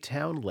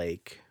Raytown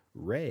Lake,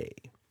 Ray.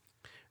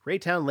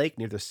 Raytown Lake,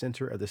 near the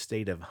center of the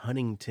state of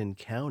Huntington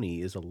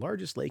County, is the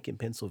largest lake in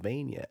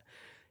Pennsylvania,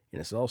 and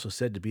it's also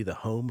said to be the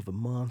home of a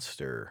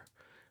monster.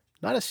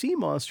 Not a sea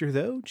monster,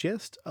 though,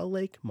 just a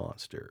lake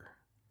monster.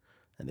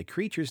 And the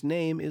creature's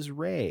name is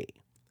Ray.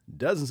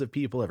 Dozens of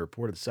people have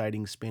reported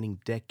sightings spanning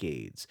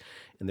decades,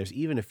 and there's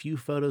even a few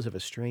photos of a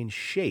strange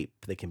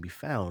shape that can be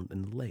found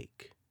in the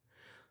lake.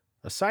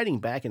 A sighting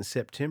back in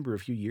September a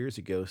few years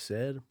ago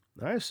said,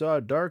 I saw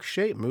a dark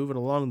shape moving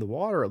along the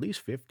water at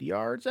least 50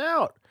 yards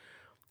out.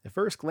 At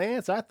first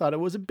glance, I thought it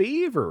was a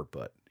beaver,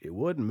 but it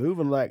wasn't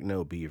moving like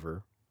no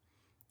beaver.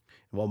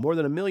 And while more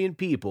than 1 million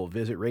people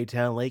visit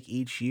Raytown Lake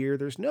each year,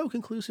 there's no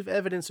conclusive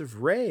evidence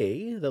of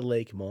Ray, the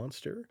lake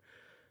monster.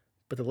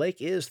 But the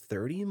lake is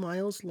 30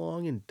 miles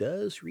long and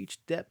does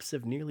reach depths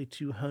of nearly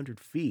 200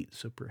 feet,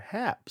 so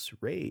perhaps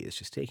Ray is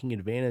just taking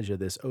advantage of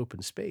this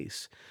open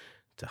space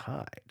to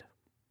hide.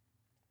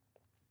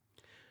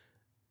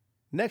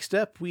 Next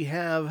up, we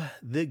have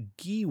the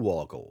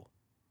Geewoggle.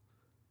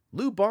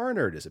 Lou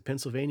Barnard is a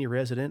Pennsylvania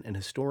resident and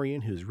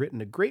historian who's written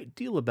a great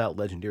deal about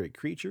legendary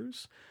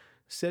creatures,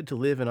 said to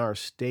live in our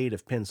state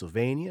of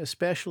Pennsylvania,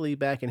 especially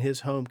back in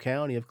his home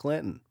county of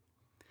Clinton.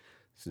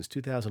 Since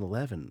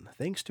 2011,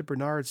 thanks to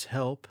Bernard's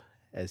help,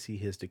 as he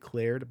has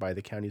declared by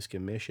the county's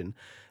commission,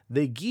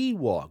 the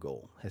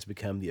Geewoggle has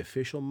become the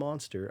official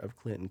monster of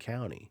Clinton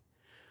County.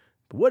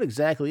 But what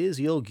exactly is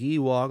the old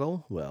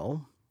Geewoggle?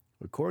 Well,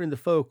 according to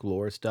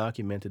folklore, it's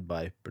documented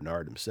by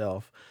Bernard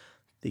himself.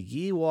 The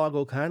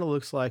Geewoggle kind of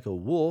looks like a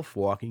wolf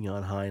walking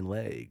on hind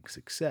legs,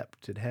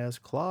 except it has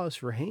claws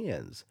for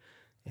hands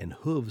and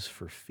hooves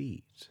for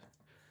feet.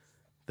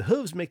 The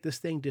hooves make this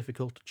thing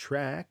difficult to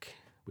track,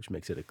 which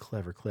makes it a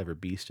clever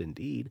beast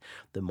indeed.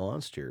 The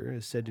monster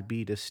is said to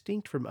be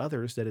distinct from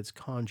others that it's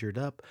conjured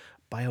up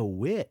by a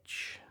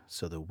witch.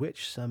 So the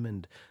witch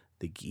summoned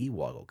the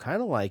Geewoggle,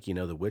 kind of like,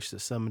 the witch that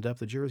summoned up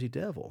the Jersey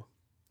Devil.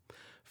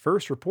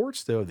 First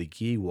reports, though, of the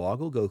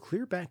Geewoggle go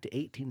clear back to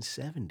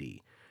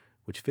 1870,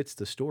 which fits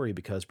the story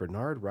because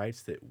Bernard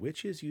writes that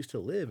witches used to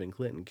live in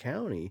Clinton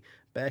County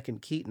back in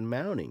Keaton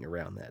Mounting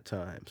around that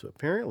time. So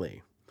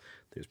apparently,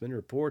 there's been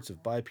reports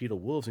of bipedal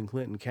wolves in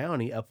Clinton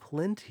County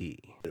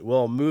aplenty.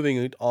 Well,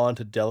 moving on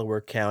to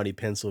Delaware County,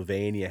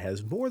 Pennsylvania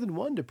has more than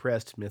one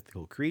depressed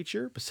mythical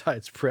creature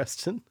besides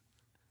Preston.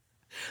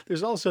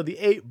 There's also the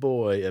Ape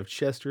Boy of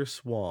Chester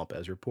Swamp,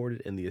 as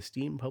reported in the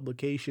esteemed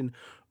publication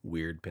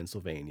Weird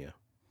Pennsylvania.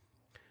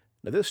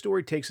 Now, this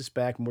story takes us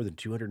back more than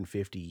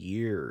 250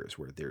 years,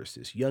 where there's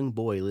this young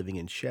boy living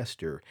in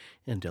Chester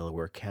in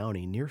Delaware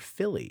County near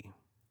Philly.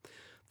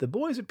 The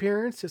boy's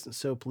appearance isn't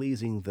so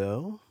pleasing,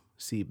 though.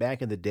 See,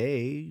 back in the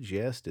day,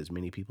 just as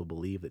many people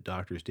believed that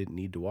doctors didn't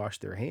need to wash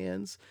their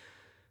hands,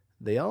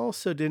 they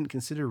also didn't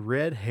consider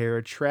red hair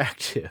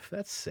attractive.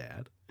 That's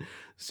sad.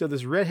 So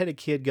this redheaded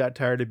kid got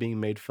tired of being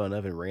made fun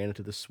of and ran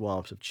into the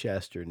swamps of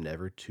Chester,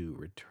 never to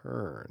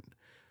return.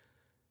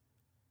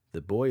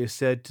 The boy is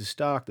said to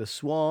stalk the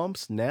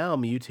swamps, now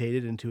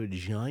mutated into a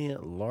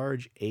giant,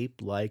 large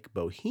ape-like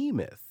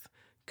behemoth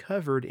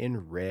covered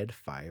in red,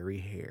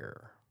 fiery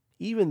hair.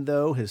 Even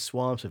though his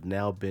swamps have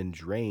now been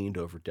drained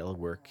over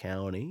Delaware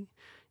County,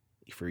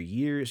 for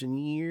years and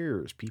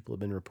years, people have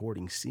been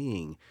reporting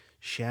seeing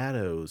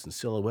shadows and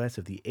silhouettes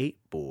of the Ape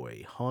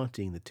Boy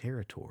haunting the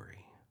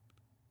territory.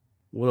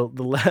 Well,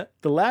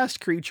 the last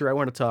creature I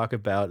want to talk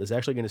about is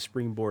actually going to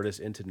springboard us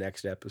into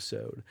next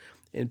episode.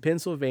 In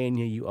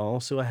Pennsylvania, you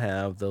also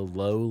have the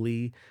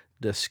lowly,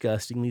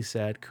 disgustingly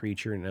sad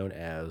creature known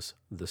as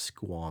the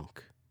squonk.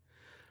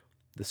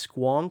 The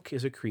squonk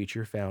is a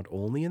creature found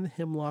only in the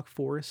hemlock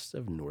forests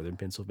of northern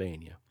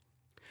Pennsylvania.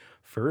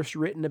 First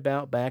written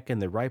about back in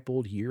the ripe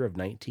old year of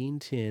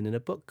 1910 in a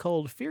book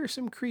called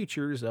Fearsome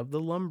Creatures of the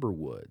Lumber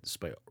Woods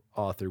by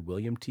author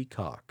William T.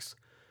 Cox.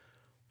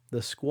 The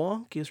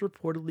squonk is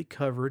reportedly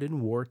covered in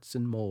warts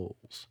and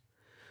moles.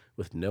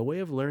 With no way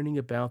of learning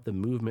about the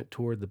movement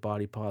toward the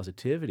body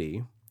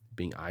positivity,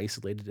 being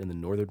isolated in the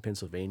northern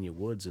Pennsylvania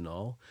woods and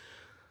all,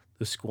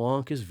 the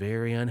squonk is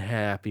very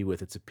unhappy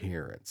with its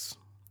appearance.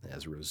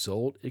 As a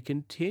result, it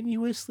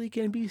continuously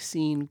can be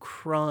seen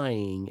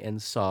crying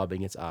and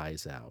sobbing its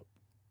eyes out.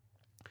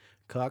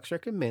 Cox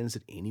recommends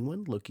that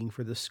anyone looking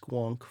for the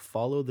squonk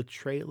follow the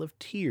trail of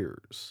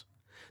tears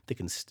that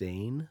can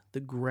stain the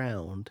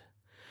ground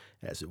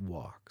as it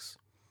walks.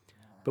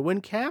 But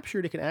when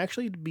captured, it can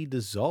actually be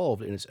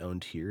dissolved in its own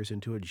tears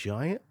into a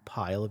giant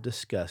pile of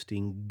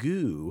disgusting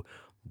goo,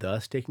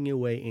 thus taking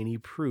away any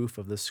proof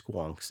of the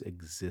squonk's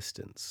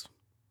existence.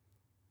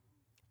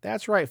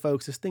 That's right,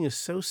 folks. This thing is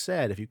so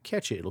sad. If you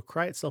catch it, it'll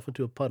cry itself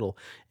into a puddle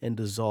and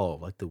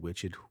dissolve like the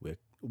wicked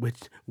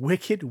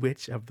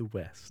witch of the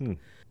West.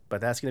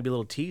 But that's going to be a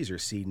little teaser.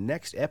 See,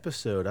 next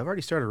episode, I've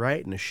already started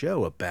writing a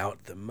show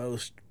about the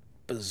most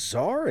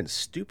bizarre and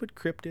stupid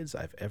cryptids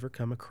I've ever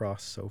come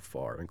across so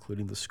far,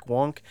 including the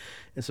squonk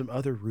and some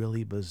other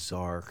really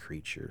bizarre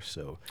creatures.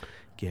 So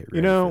get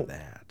ready for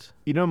that.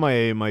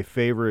 My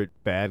favorite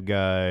bad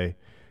guy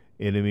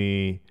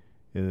enemy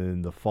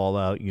in the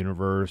Fallout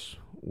universe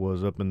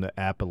was up in the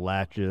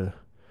Appalachia,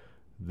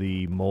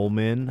 the mole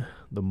men,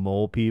 the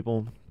mole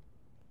people.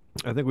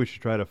 I think we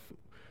should try to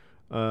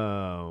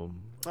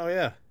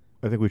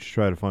I think we should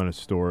try to find a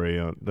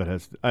story that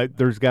has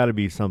there's got to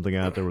be something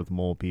out there with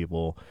mole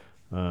people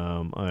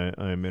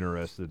I'm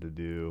interested to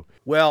do.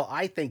 Well,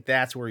 I think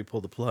that's where we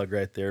pull the plug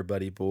right there,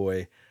 buddy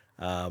boy.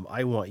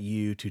 I want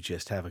you to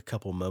just have a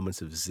couple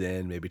moments of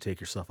zen, maybe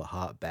take yourself a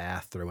hot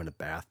bath, throw in a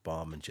bath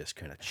bomb, and just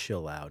kind of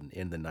chill out and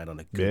end the night on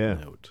a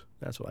good note.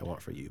 That's what I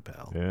want for you,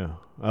 pal. Yeah.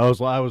 I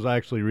was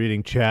actually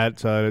reading chat,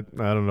 so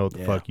I don't know what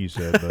the fuck you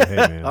said, but hey,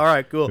 man. All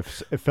right, cool.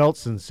 It felt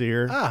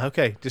sincere.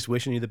 Okay. Just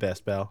wishing you the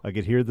best, pal. I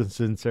could hear the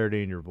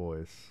sincerity in your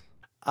voice.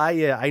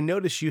 I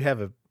noticed you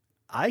have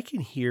I can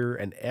hear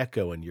an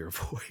echo in your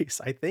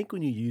voice. I think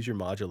when you use your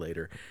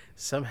modulator,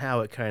 somehow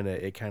it kind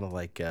of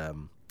like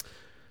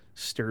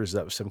stirs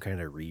up some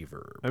kind of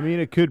reverb. I mean,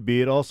 it could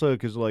be. It also,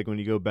 because like when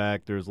you go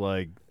back, there's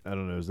like, I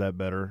don't know, is that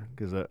better?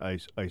 Because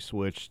I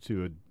switched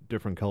to a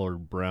different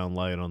colored brown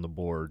light on the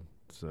board.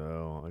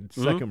 So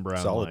second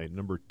brown light,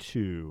 number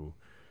 2.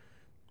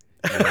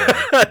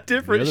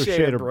 Different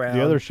shade of brown.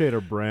 The other shade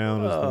of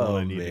brown is the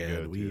one I need to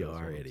go to. We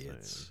are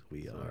idiots.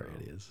 We are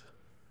idiots.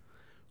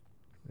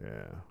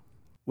 Yeah.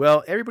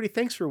 Well, everybody,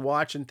 thanks for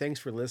watching. Thanks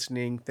for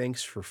listening.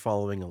 Thanks for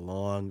following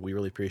along. We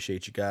really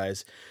appreciate you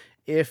guys.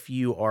 If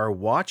you are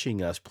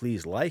watching us,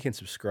 please like and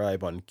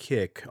subscribe on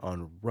Kick,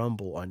 on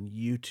Rumble, on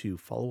YouTube.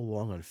 Follow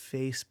along on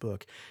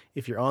Facebook.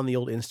 If you're on the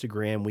old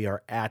Instagram, we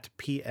are at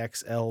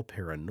PXL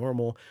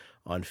Paranormal.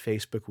 On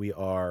Facebook, we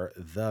are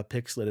the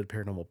Pixelated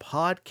Paranormal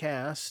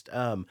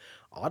Podcast.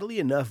 Oddly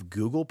enough,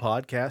 Google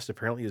Podcast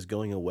apparently is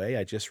going away.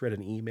 I just read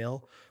an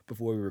email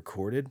before we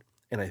recorded,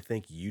 and I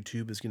think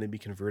YouTube is going to be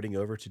converting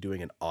over to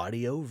doing an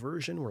audio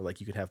version where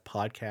like you could have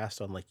podcasts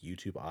on like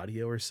YouTube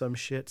audio or some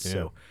shit. Yeah.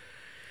 So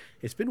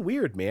it's been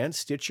weird, man.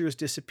 Stitcher's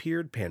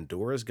disappeared,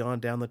 Pandora's gone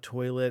down the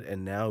toilet,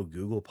 and now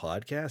Google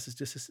Podcast is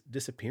just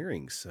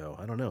disappearing. So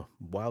I don't know.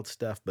 Wild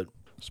stuff, but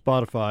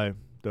Spotify.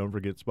 Don't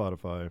forget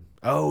Spotify.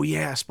 Oh,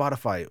 yeah,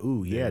 Spotify.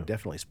 Ooh, yeah,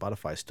 definitely.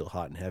 Spotify's still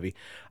hot and heavy.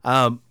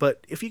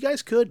 But if you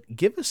guys could,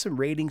 give us some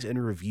ratings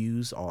and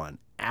reviews on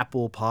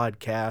Apple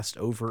Podcast,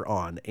 over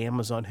on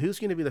Amazon. Who's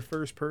going to be the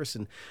first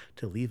person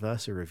to leave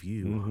us a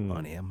review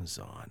on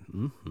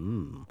Amazon?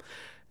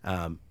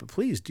 But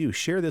please do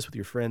share this with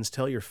your friends.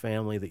 Tell your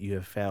family that you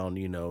have found,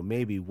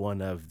 maybe one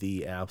of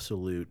the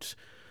absolute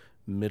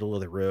middle of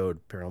the road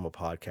paranormal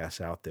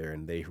podcasts out there,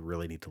 and they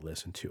really need to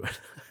listen to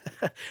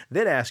it.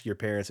 Then ask your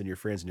parents and your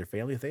friends and your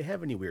family if they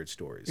have any weird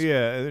stories.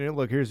 Yeah, and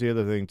look, here's the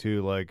other thing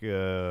too. Like,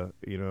 I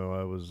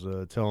was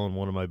telling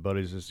one of my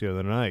buddies this the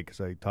other night,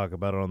 because I talk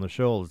about it on the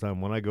show all the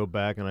time. When I go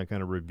back and I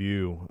kind of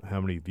review how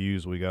many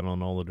views we got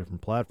on all the different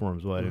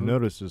platforms, what I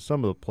noticed is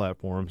some of the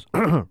platforms,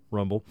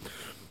 Rumble,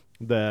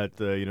 that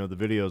the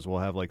videos will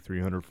have like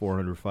 300,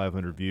 400,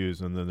 500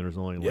 views, and then there's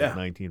only like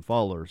 19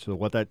 followers. So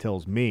what that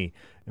tells me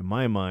in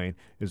my mind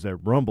is that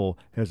Rumble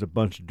has a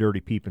bunch of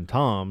dirty peeping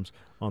toms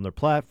on their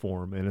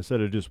platform, and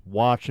instead of just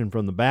watching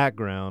from the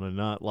background and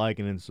not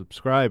liking and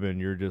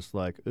subscribing, you're just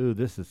like, ooh,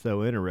 this is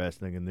so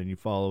interesting, and then you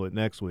follow it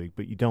next week,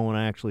 but you don't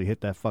actually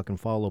hit that fucking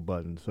follow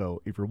button.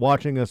 So if you're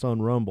watching us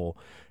on Rumble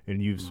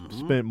and you've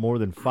spent more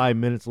than 5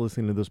 minutes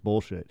listening to this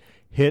bullshit,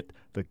 hit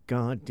the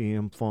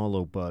goddamn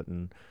follow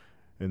button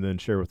and then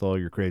share with all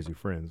your crazy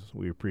friends.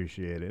 We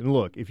appreciate it. And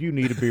look, if you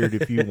need a beard,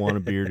 if you want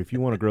a beard, if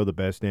you want to grow the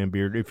best damn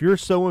beard, if you're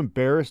so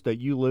embarrassed that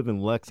you live in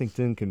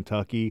Lexington,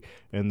 Kentucky,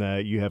 and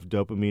that you have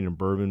dopamine and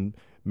bourbon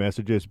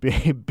messages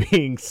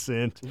being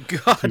sent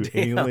to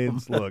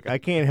aliens, look, I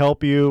can't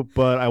help you,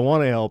 but I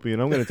want to help you,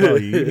 and I'm going to tell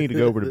you, you need to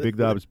go over to Big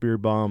Dob's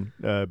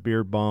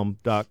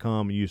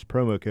beardbomb.com and use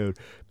promo code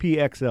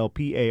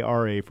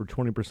PXLPARA for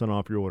 20%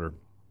 off your order.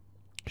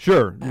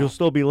 Sure, you'll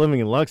still be living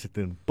in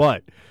Lexington,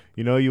 but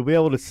you'll be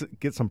able to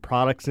get some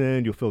products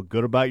in. You'll feel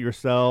good about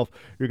yourself.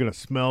 You're going to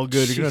smell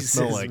good. You're going to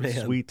smell like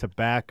sweet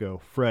tobacco,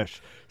 fresh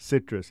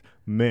citrus,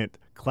 mint,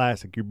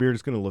 classic. Your beard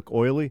is going to look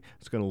oily.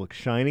 It's going to look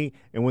shiny.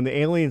 And when the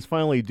aliens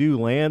finally do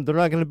land, they're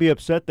not going to be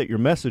upset that your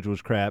message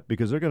was crap,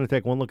 because they're going to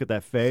take one look at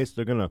that face.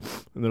 They're going to,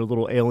 in their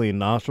little alien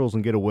nostrils,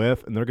 and get a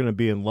whiff, and they're going to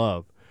be in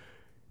love.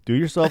 Do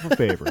yourself a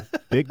favor.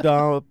 Big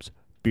Dobbs.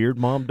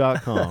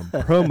 Beardmom.com,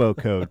 promo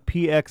code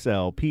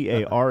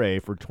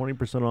PXLPARA for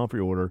 20% off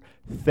your order.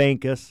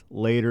 Thank us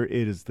later.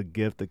 It is the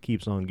gift that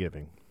keeps on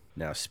giving.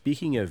 Now,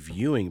 speaking of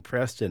viewing,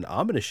 Preston,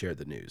 I'm going to share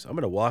the news. I'm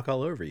going to walk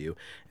all over you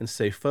and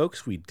say,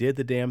 folks, we did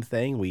the damn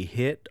thing. We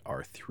hit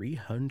our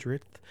 300th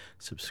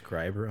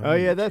subscriber on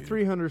YouTube. That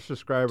 300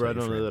 subscriber, I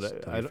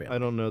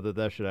don't know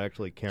that should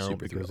actually count,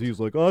 because he's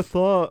like, I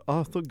thought,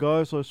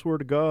 guys, I swear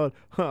to God,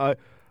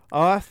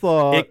 I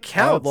thought it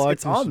counts. I'd like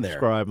it's to on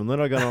subscribe, there. And then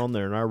I got on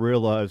there and I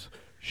realized,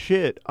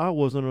 shit, I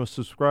wasn't a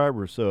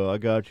subscriber, so I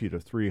got you to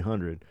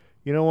 300.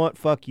 You know what?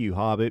 Fuck you,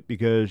 Hobbit,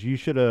 because you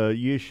should have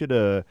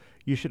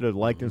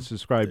liked and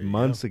subscribed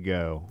months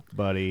ago,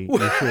 buddy.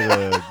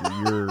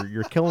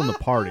 You're killing the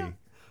party.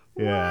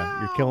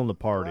 Yeah, you're killing the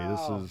party.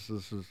 This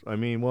is. I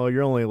mean, well,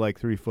 you're only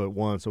like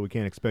 3'1", so we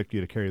can't expect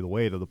you to carry the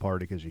weight of the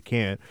party, because you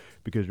can't,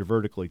 because you're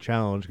vertically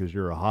challenged, because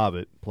you're a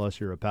hobbit, plus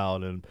you're a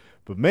paladin.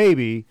 But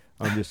maybe,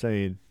 I'm just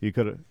saying,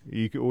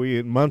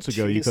 months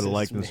ago you could have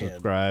liked and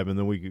subscribed, and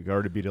then we could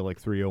already be to like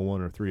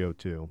 301 or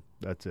 302.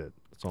 That's it.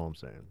 That's all I'm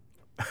saying.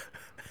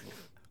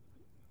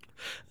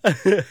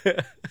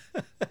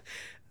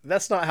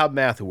 That's not how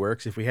math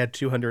works. If we had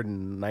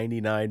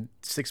 299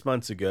 6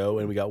 months ago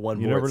and we got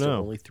one more, it's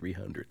only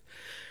 300.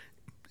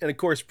 And of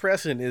course,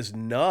 Preston is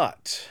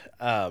not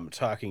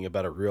talking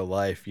about a real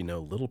life,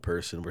 little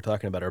person. We're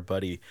talking about our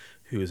buddy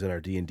who is in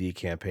our D&D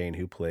campaign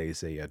who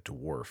plays a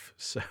dwarf.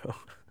 So,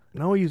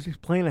 No, he's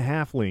playing a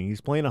halfling.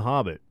 He's playing a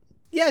hobbit.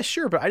 yeah,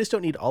 sure, but I just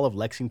don't need all of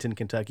Lexington,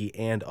 Kentucky,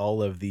 and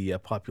all of the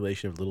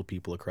population of little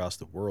people across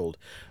the world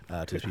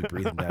to just be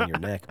breathing down your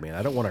neck, man.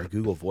 I don't want our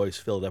Google Voice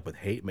filled up with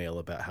hate mail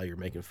about how you're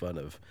making fun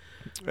of.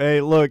 Hey,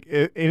 look,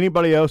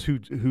 anybody else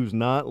who's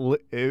not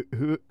living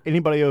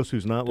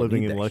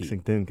in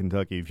Lexington,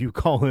 Kentucky, if you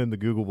call in the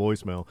Google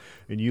voicemail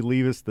and you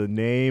leave us the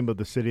name of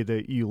the city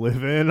that you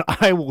live in,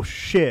 I will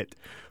shit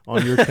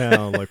on your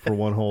town like for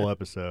one whole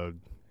episode.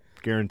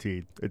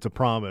 Guaranteed. It's a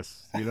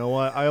promise. You know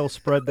what? I'll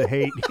spread the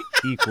hate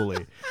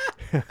equally.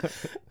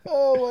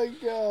 Oh, my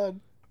God.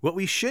 What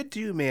we should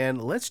do, man,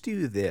 let's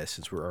do this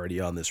since we're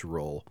already on this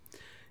roll.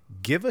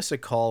 Give us a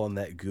call on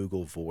that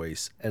Google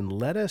Voice and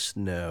let us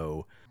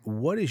know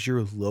what is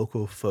your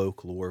local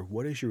folklore,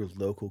 what is your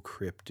local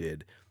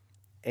cryptid,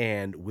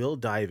 and we'll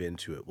dive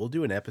into it. We'll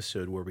do an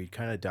episode where we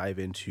kind of dive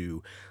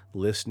into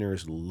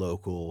listeners'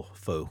 local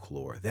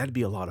folklore. That'd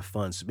be a lot of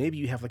fun. So maybe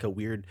you have like a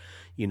weird,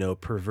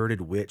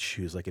 perverted witch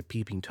who's like a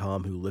peeping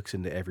Tom who looks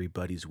into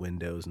everybody's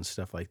windows and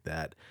stuff like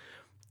that.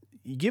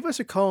 You give us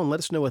a call and let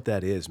us know what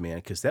that is, man,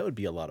 because that would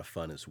be a lot of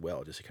fun as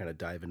well, just to kind of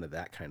dive into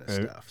that kind of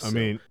stuff. I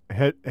mean,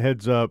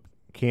 heads up,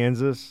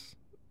 Kansas,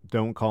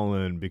 don't call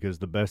in because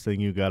the best thing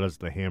you got is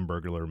the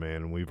Hamburglar Man,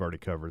 and we've already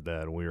covered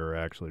that, and we are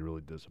actually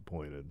really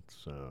disappointed.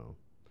 So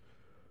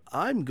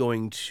I'm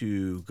going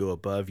to go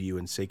above you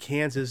and say,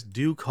 Kansas,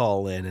 do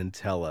call in and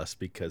tell us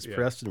because,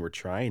 Preston, we're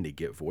trying to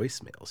get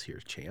voicemails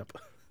here, champ.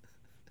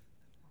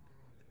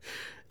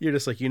 You're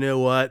just like, you know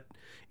what?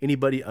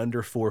 Anybody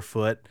under 4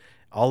 foot,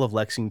 all of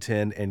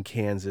Lexington and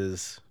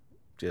Kansas,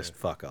 just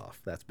fuck off.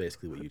 That's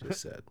basically what you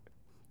just said.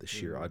 The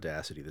sheer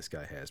audacity this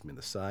guy has, man.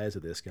 The size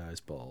of this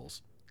guy's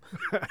balls.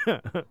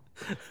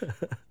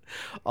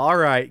 All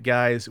right,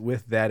 guys.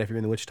 With that, if you're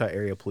in the Wichita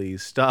area,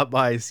 please stop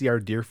by and see our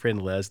dear friend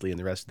Leslie and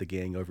the rest of the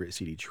gang over at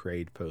CD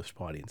Trade Post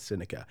Pawnee in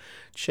Seneca.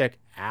 Check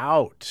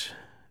out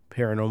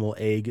Paranormal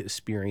Egg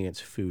Experience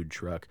Food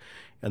Truck.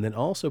 And then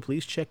also,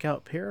 please check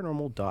out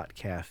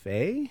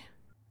paranormal.cafe.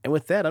 And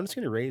with that, I'm just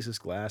going to raise this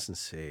glass and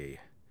say,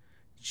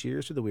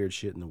 cheers to the weird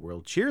shit in the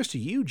world. Cheers to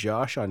you,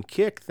 Josh, on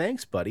Kick.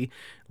 Thanks, buddy.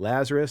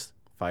 Lazarus,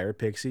 Fire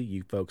Pixie,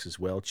 you folks as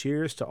well.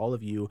 Cheers to all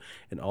of you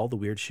and all the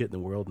weird shit in the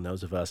world and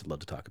those of us that love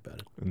to talk about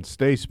it. And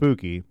stay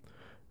spooky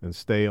and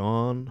stay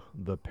on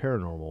the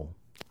paranormal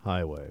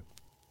highway.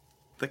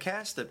 The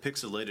cast at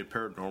Pixelated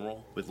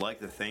Paranormal would like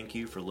to thank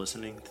you for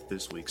listening to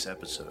this week's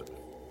episode.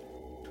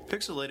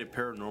 Pixelated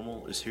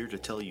Paranormal is here to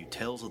tell you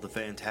tales of the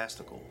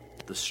fantastical,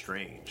 the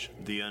strange,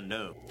 the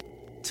unknown.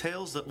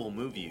 Tales that will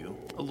move you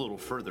a little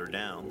further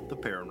down the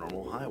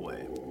paranormal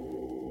highway.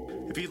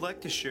 If you'd like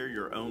to share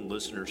your own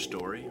listener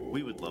story,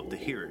 we would love to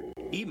hear it.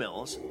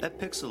 Email us at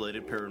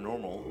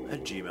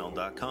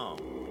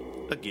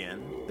pixelatedparanormal@gmail.com.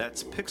 Again,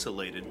 that's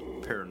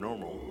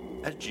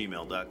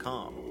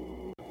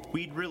pixelatedparanormal@gmail.com.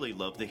 We'd really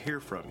love to hear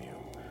from you.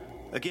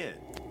 Again,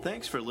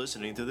 thanks for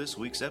listening to this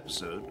week's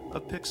episode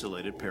of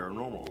Pixelated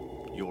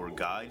Paranormal, your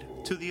guide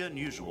to the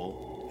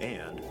unusual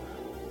and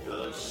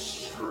the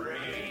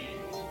strange.